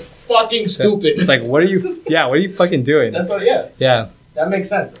them. Like, you're it's fucking stupid. It's like, what are you, yeah, what are you fucking doing? That's what, yeah. Yeah. That makes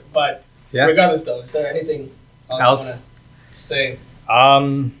sense. But Yeah. regardless, though, is there anything else you want to say?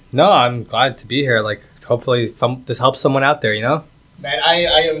 No, I'm glad to be here. Like, hopefully this helps someone out there, you know? Man, I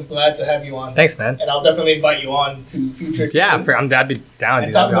am glad to have you on. Thanks, man. And I'll definitely invite you on to future seasons. Yeah, I'd be down, And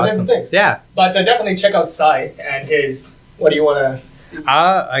dude. talk That'd be about awesome. different things. Yeah. But definitely check out Sai and his, what do you want to...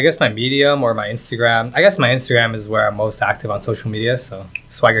 I guess my Medium or my Instagram. I guess my Instagram is where I'm most active on social media, so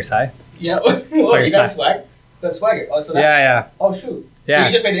Swagger Sai. Yeah, well, Swagger you got Sai. swag? You got swagger. Oh, so that's... Yeah. Oh, shoot. Yeah. So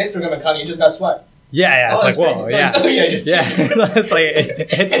you just made the Instagram account and you just got swag. Yeah, it's Oh, like, that's whoa, crazy. yeah. So- yeah, just Yeah, it's like,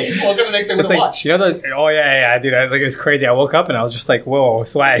 it hits And you. you just woke up the next day with It's a like, watch. you know those, oh yeah, dude, like, it's crazy. I woke up and I was just like, whoa,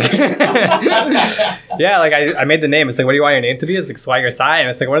 swag. Yeah, like, I made the name. It's like, what do you want your name to be? It's like Swagger Sai, and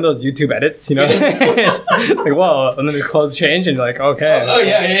it's like one of those YouTube edits, you know? It's like, whoa, and then the clothes change, and you're like, okay. Oh,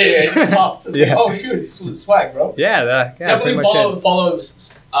 yeah. It just pops. It's Yeah. like, oh, shoot, it's swag, bro. Yeah, pretty Definitely much follow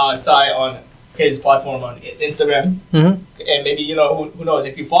Sai on his platform on Instagram. Mm-hmm. And maybe, who knows,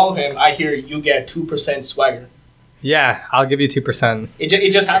 if you follow him, I hear you get 2% swagger. Yeah, I'll give you 2%. It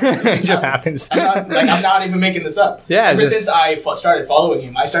just happens. It just happens. I'm not even making this up. Yeah, Ever just- since I started following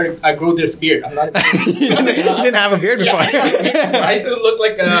him, I grew this beard. I'm not even... you didn't have a beard Yeah, before. I used to look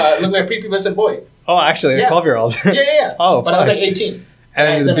like a prepubescent boy. Oh, actually, a Yeah. 12-year-old. Yeah. Oh, But I was fuck. like 18. And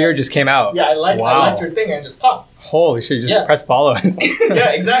then the then beard just came out. Yeah, I liked your thing and it just popped. Holy shit, you just Yeah. press follow.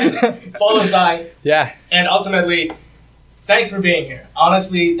 Yeah, exactly. Follow Sai. Yeah. And ultimately, thanks for being here.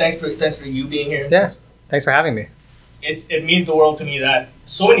 Honestly, thanks for you being here. Yeah. Thanks for having me. It means the world to me that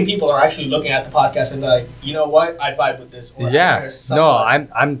so many people are actually looking at the podcast and like, you know what, I vibe with this. Or Yeah. there's No,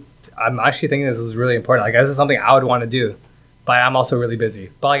 someone- I'm actually thinking this is really important. Like, this is something I would want to do, but I'm also really busy.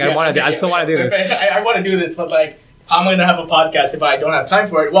 But like, I still want to do this. I want to do this, but like, I'm gonna have a podcast if I don't have time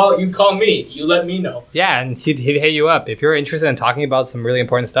for it. Well, you call me. You let me know. Yeah, and he'd hit you up if you're interested in talking about some really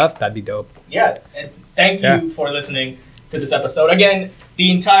important stuff. That'd be dope. Yeah, and thank you Yeah. for listening to this episode. Again, the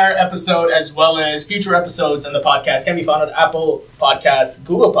entire episode as well as future episodes on the podcast can be found on Apple Podcasts,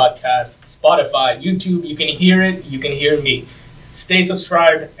 Google Podcasts, Spotify, YouTube. You can hear it. You can hear me. Stay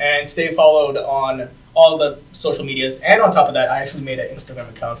subscribed and stay followed on all the social medias. And on top of that, I actually made an Instagram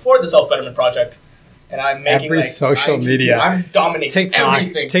account for the Self Betterment Project. And I'm making every social media. I'm dominating TikTok.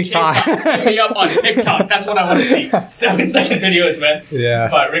 everything. TikTok. Hit me up on TikTok. That's what I want to see. 7-second videos, man. Yeah.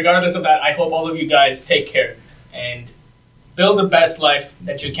 But regardless of that, I hope all of you guys take care and build the best life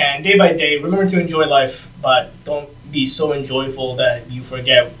that you can day by day. Remember to enjoy life, but don't be so enjoyable that you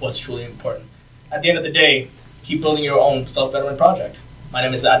forget what's truly important. At the end of the day, keep building your own self-betterment project. My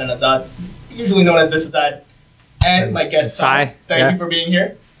name is Adnan Azad, usually known as This Is Ad, and my guest Sai. Thank you for being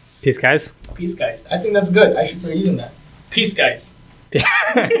here. Peace, guys. Peace, guys. I think that's good. I should start using that. Peace, guys.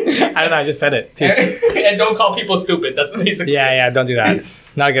 I don't know. I just said it. Peace. And don't call people stupid. That's the basic. Yeah. Don't do that.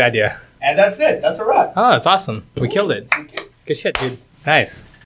 Not a good idea. And that's it. That's a wrap. Oh, that's awesome. We killed it. Good shit, dude. Nice.